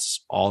 and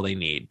that's all they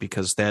need,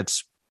 because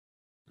that's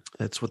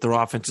what their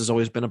offense has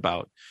always been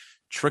about: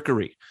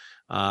 trickery,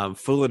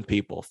 fooling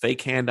people,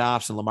 fake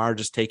handoffs, and Lamar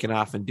just taking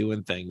off and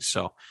doing things.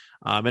 So,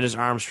 and his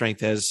arm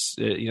strength has,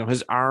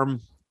 his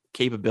arm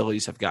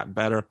capabilities have gotten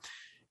better.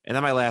 And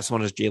then my last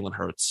one is Jalen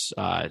Hurts.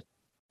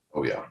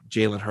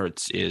 Jalen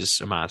Hurts is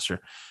a monster.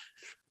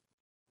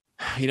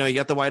 You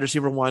got the wide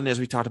receiver one, as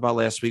we talked about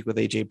last week with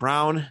A.J.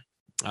 Brown.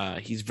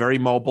 He's very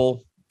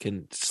mobile,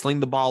 can sling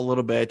the ball a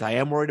little bit. I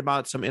am worried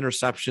about some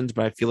interceptions,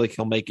 but I feel like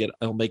he'll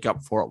make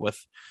up for it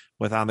with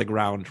on the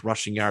ground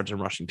rushing yards and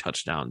rushing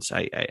touchdowns.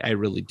 I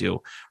really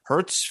do.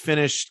 Hurts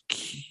finished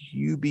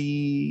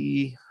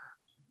QB.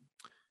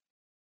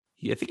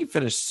 I think he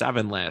finished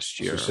 7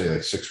 last year. So say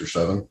like 6 or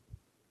 7.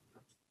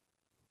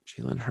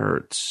 Jalen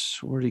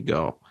Hurts. Where'd he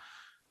go?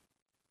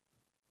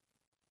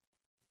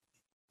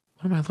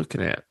 What am I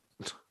looking at?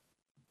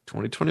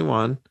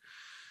 2021.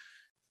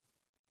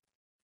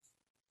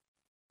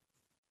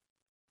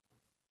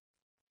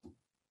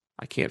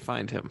 I can't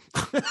find him.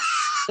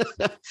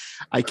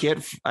 I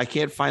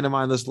can't find him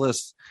on this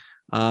list.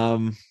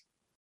 It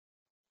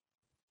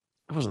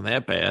wasn't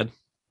that bad.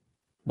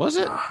 Was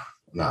it?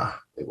 Nah,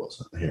 it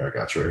wasn't. Here, I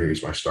got you right here.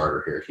 He's my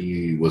starter here.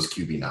 He was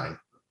QB9.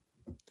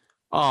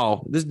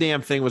 Oh, this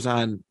damn thing was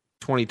on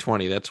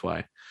 2020. That's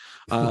why.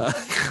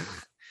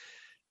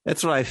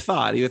 That's what I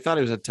thought. He thought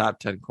he was a top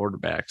 10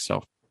 quarterback.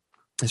 So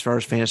as far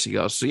as fantasy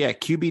goes. So yeah,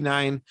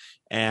 QB9,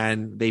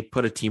 and they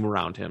put a team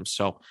around him.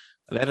 So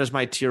that is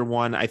my tier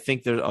 1. I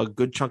think there's a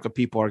good chunk of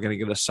people are going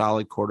to get a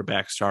solid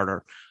quarterback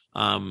starter.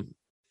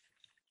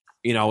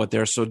 With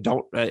there. So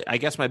don't, I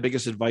guess my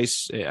biggest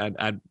advice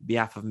on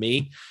behalf of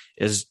me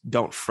is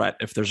don't fret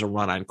if there's a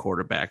run on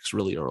quarterbacks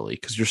really early,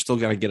 because you're still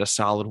going to get a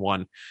solid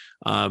one.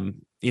 Doing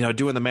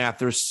the math,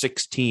 there's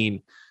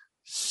 15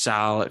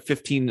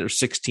 or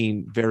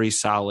 16 very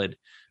solid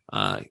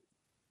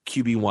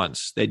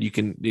QB1s that you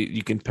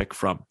can pick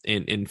from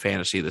in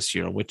fantasy this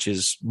year, which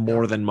is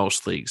more than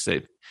most leagues.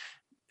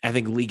 I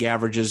think league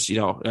averages,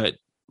 the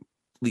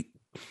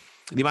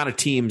amount of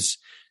teams,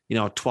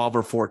 12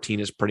 or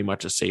 14 is pretty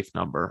much a safe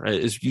number.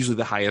 It's usually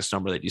the highest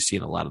number that you see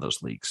in a lot of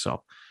those leagues.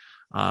 So,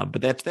 but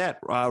that's that.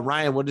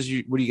 Ryan, what do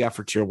you got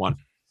for tier 1?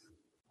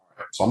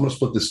 So I'm going to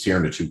split this tier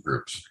into 2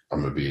 groups.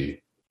 I'm going to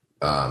be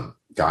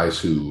guys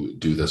who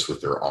do this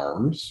with their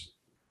arms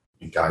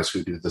and guys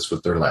who do this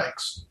with their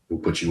legs, who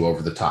put you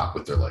over the top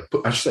with their leg.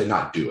 I should say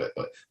not do it,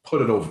 but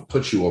put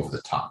you over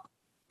the top.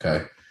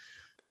 Okay.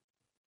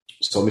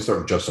 So let me start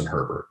with Justin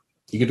Herbert.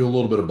 He can do a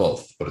little bit of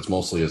both, but it's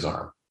mostly his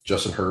arm.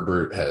 Justin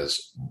Herbert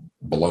has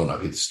blown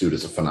up. This dude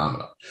is a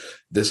phenomenon.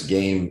 This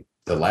game,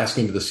 the last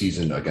game of the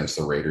season against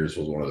the Raiders,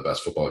 was one of the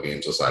best football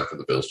games aside from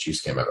the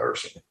Bills-Chiefs game I've ever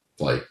seen.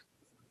 Like,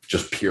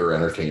 just pure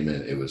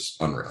entertainment. It was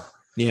unreal.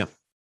 Yeah.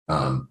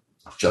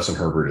 Justin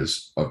Herbert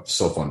is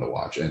so fun to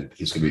watch, and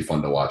he's going to be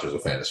fun to watch as a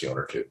fantasy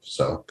owner too.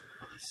 So,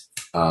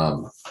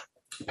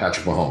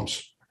 Patrick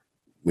Mahomes.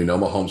 We know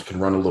Mahomes can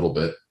run a little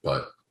bit,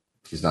 but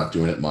he's not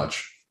doing it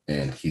much.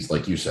 And he's,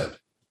 like you said,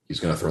 he's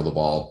going to throw the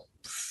ball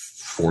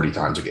 40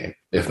 times a game,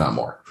 if not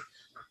more.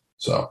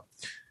 So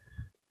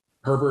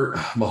Herbert,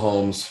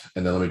 Mahomes,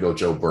 and then let me go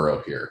Joe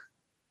Burrow here.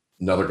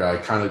 Another guy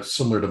kind of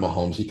similar to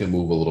Mahomes. He can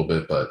move a little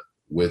bit, but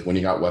when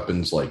you got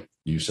weapons like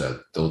you said,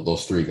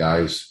 those 3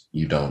 guys,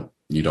 you don't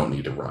need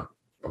to run.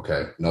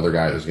 Okay. Another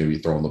guy who's going to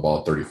be throwing the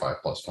ball 35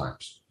 plus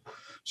times.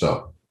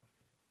 So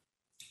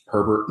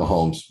Herbert,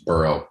 Mahomes,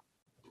 Burrow,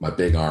 my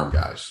big arm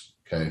guys.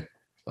 Okay.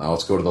 Now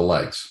let's go to the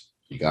legs.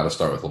 You got to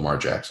start with Lamar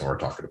Jackson. We're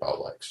talking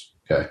about legs.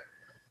 Okay.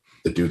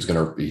 The dude's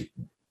going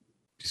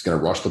to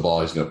rush the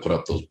ball. He's going to put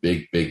up those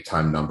big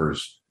time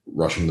numbers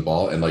rushing the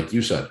ball. And like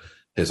you said,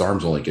 his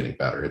arm's only getting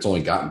better. It's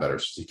only gotten better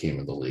since he came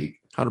in the league.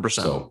 100%.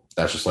 So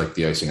that's just like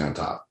the icing on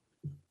top.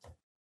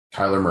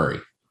 Kyler Murray.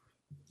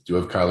 Do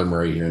have Kyler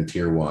Murray here in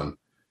tier 1.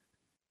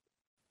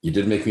 You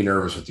did make me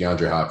nervous with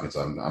DeAndre Hopkins.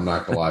 I'm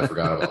not going to lie. I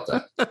forgot about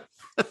that.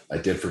 I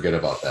did forget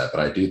about that,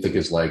 but I do think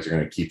his legs are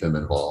going to keep him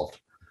involved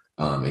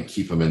and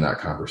keep him in that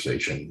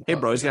conversation. Hey,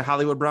 bro, he's got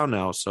Hollywood Brown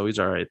now, so he's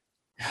all right.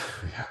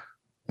 Yeah.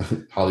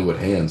 Hollywood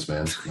hands,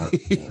 man.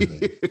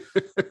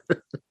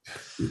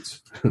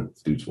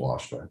 Dude's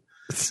washed, man.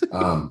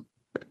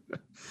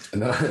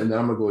 And then I'm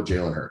gonna go with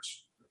Jalen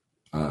Hurts.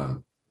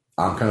 I'm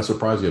kind of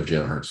surprised you have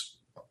Jalen Hurts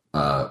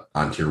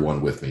on tier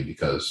 1 with me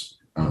because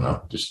I don't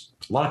know, just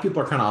a lot of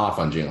people are kind of off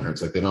on Jalen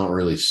Hurts. Like they don't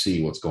really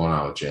see what's going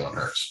on with Jalen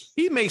Hurts.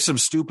 He makes some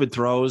stupid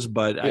throws,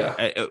 but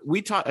yeah.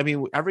 We talk. I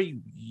mean, every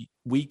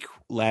week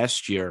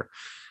last year,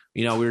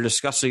 we were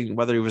discussing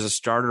whether he was a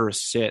starter or a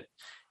sit.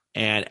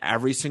 And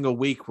every single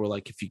week we're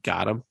like, if you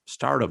got him,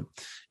 start him.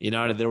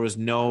 There was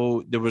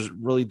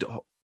really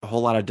a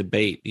whole lot of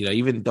debate.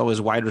 Even though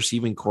his wide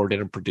receiving core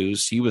didn't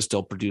produce, he was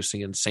still producing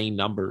insane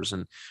numbers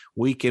and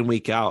week in,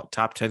 week out,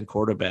 top 10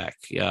 quarterback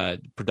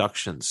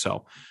production.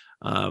 So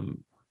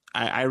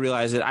I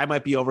realize that I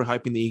might be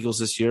overhyping the Eagles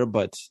this year,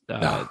 but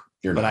no,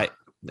 you're not.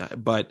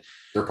 But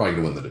they're probably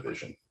going to win the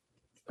division.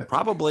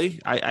 Probably,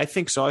 I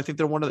think so. I think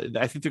they're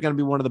I think they're going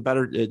to be one of the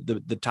better,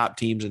 the top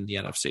teams in the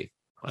NFC.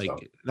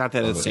 Not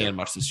that it's saying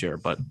much this year,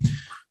 but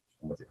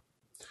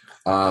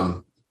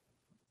and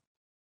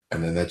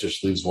then that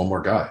just leaves one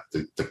more guy,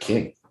 the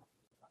king,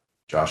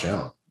 Josh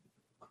Allen,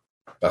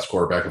 best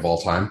quarterback of all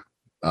time,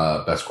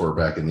 best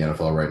quarterback in the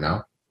NFL right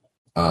now,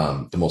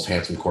 the most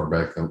handsome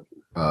quarterback in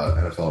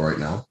NFL right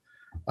now.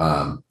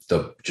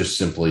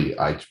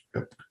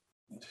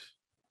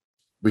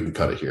 We can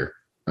cut it here.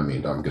 I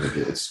mean,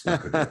 it's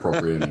not going to be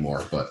appropriate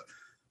anymore, but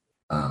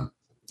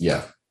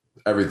yeah.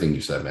 Everything you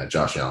said, man.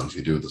 Josh Allen, he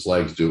can do it with his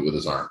legs, do it with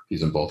his arm.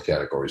 He's in both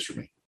categories for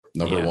me.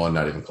 Number 1,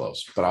 not even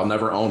close. But I'll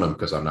never own him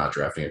because I'm not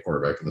drafting a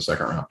quarterback in the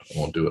second round. I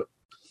won't do it.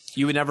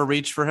 You would never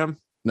reach for him?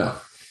 No.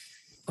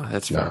 Oh,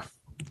 that's fair.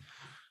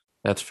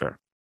 That's fair.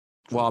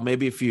 Well,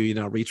 maybe if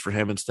you reach for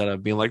him instead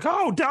of being like,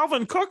 oh,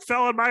 Dalvin Cook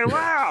fell in my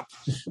lap.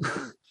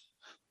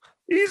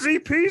 Easy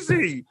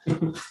peasy.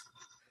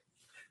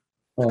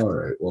 All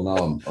right. Well, now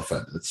I'm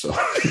offended. So.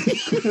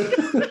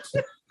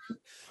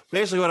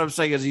 Basically, what I'm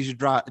saying is you should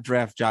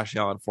draft Josh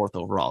Allen 4th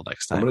overall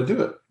next time. I'm going to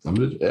do it.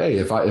 Hey,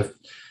 if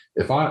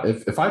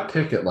I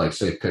pick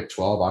at pick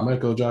 12, I might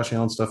go Josh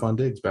Allen, Stephon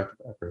Diggs back to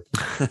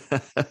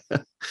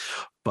back.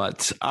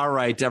 But all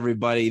right,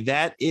 everybody,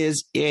 that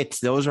is it.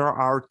 Those are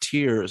our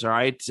tiers. All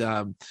right.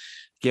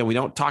 Again, we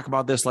don't talk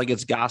about this like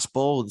it's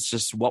gospel. It's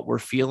just what we're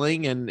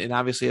feeling, and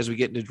obviously, as we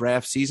get into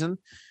draft season,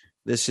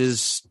 this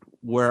is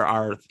where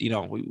our we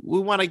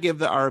want to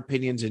give our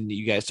opinions and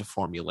you guys to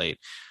formulate.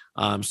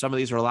 Some of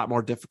these are a lot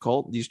more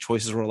difficult. These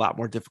choices were a lot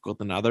more difficult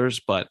than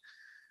others, but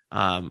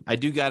I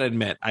do got to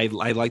admit, I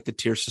like the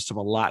tier system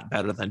a lot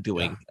better than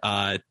doing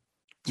lists.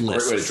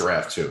 Great way to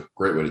draft too.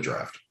 Great way to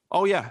draft.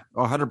 Oh yeah,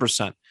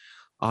 100%.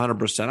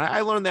 100%.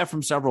 I learned that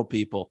from several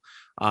people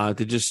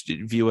to just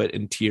view it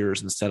in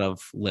tiers instead of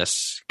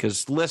lists,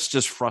 because lists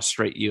just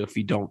frustrate you if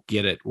you don't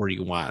get it where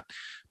you want.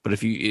 But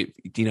if you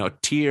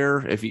tier,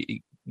 if you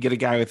get a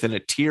guy within a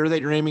tier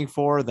that you're aiming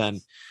for,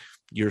 then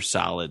you're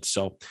solid.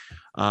 So,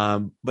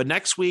 but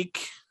next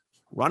week,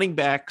 running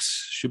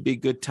backs should be a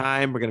good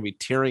time. We're going to be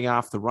tearing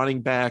off the running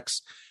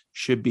backs.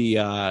 Should be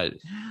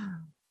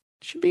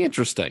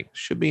interesting.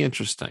 Should be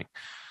interesting.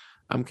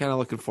 I'm kind of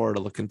looking forward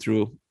to looking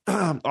through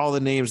all the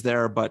names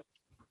there, but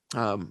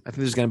I think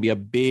there's going to be a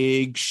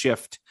big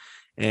shift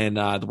in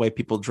the way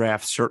people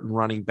draft certain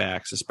running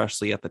backs,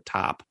 especially at the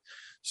top.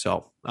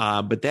 So,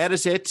 but that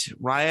is it.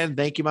 Ryan,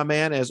 thank you, my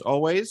man, as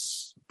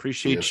always.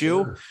 Appreciate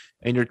you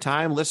and your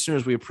time.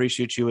 Listeners, we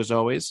appreciate you as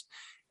always.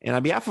 And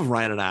on behalf of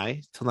Ryan and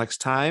I, till next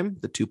time,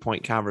 the 2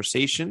 Point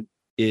Conversation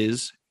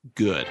is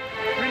good.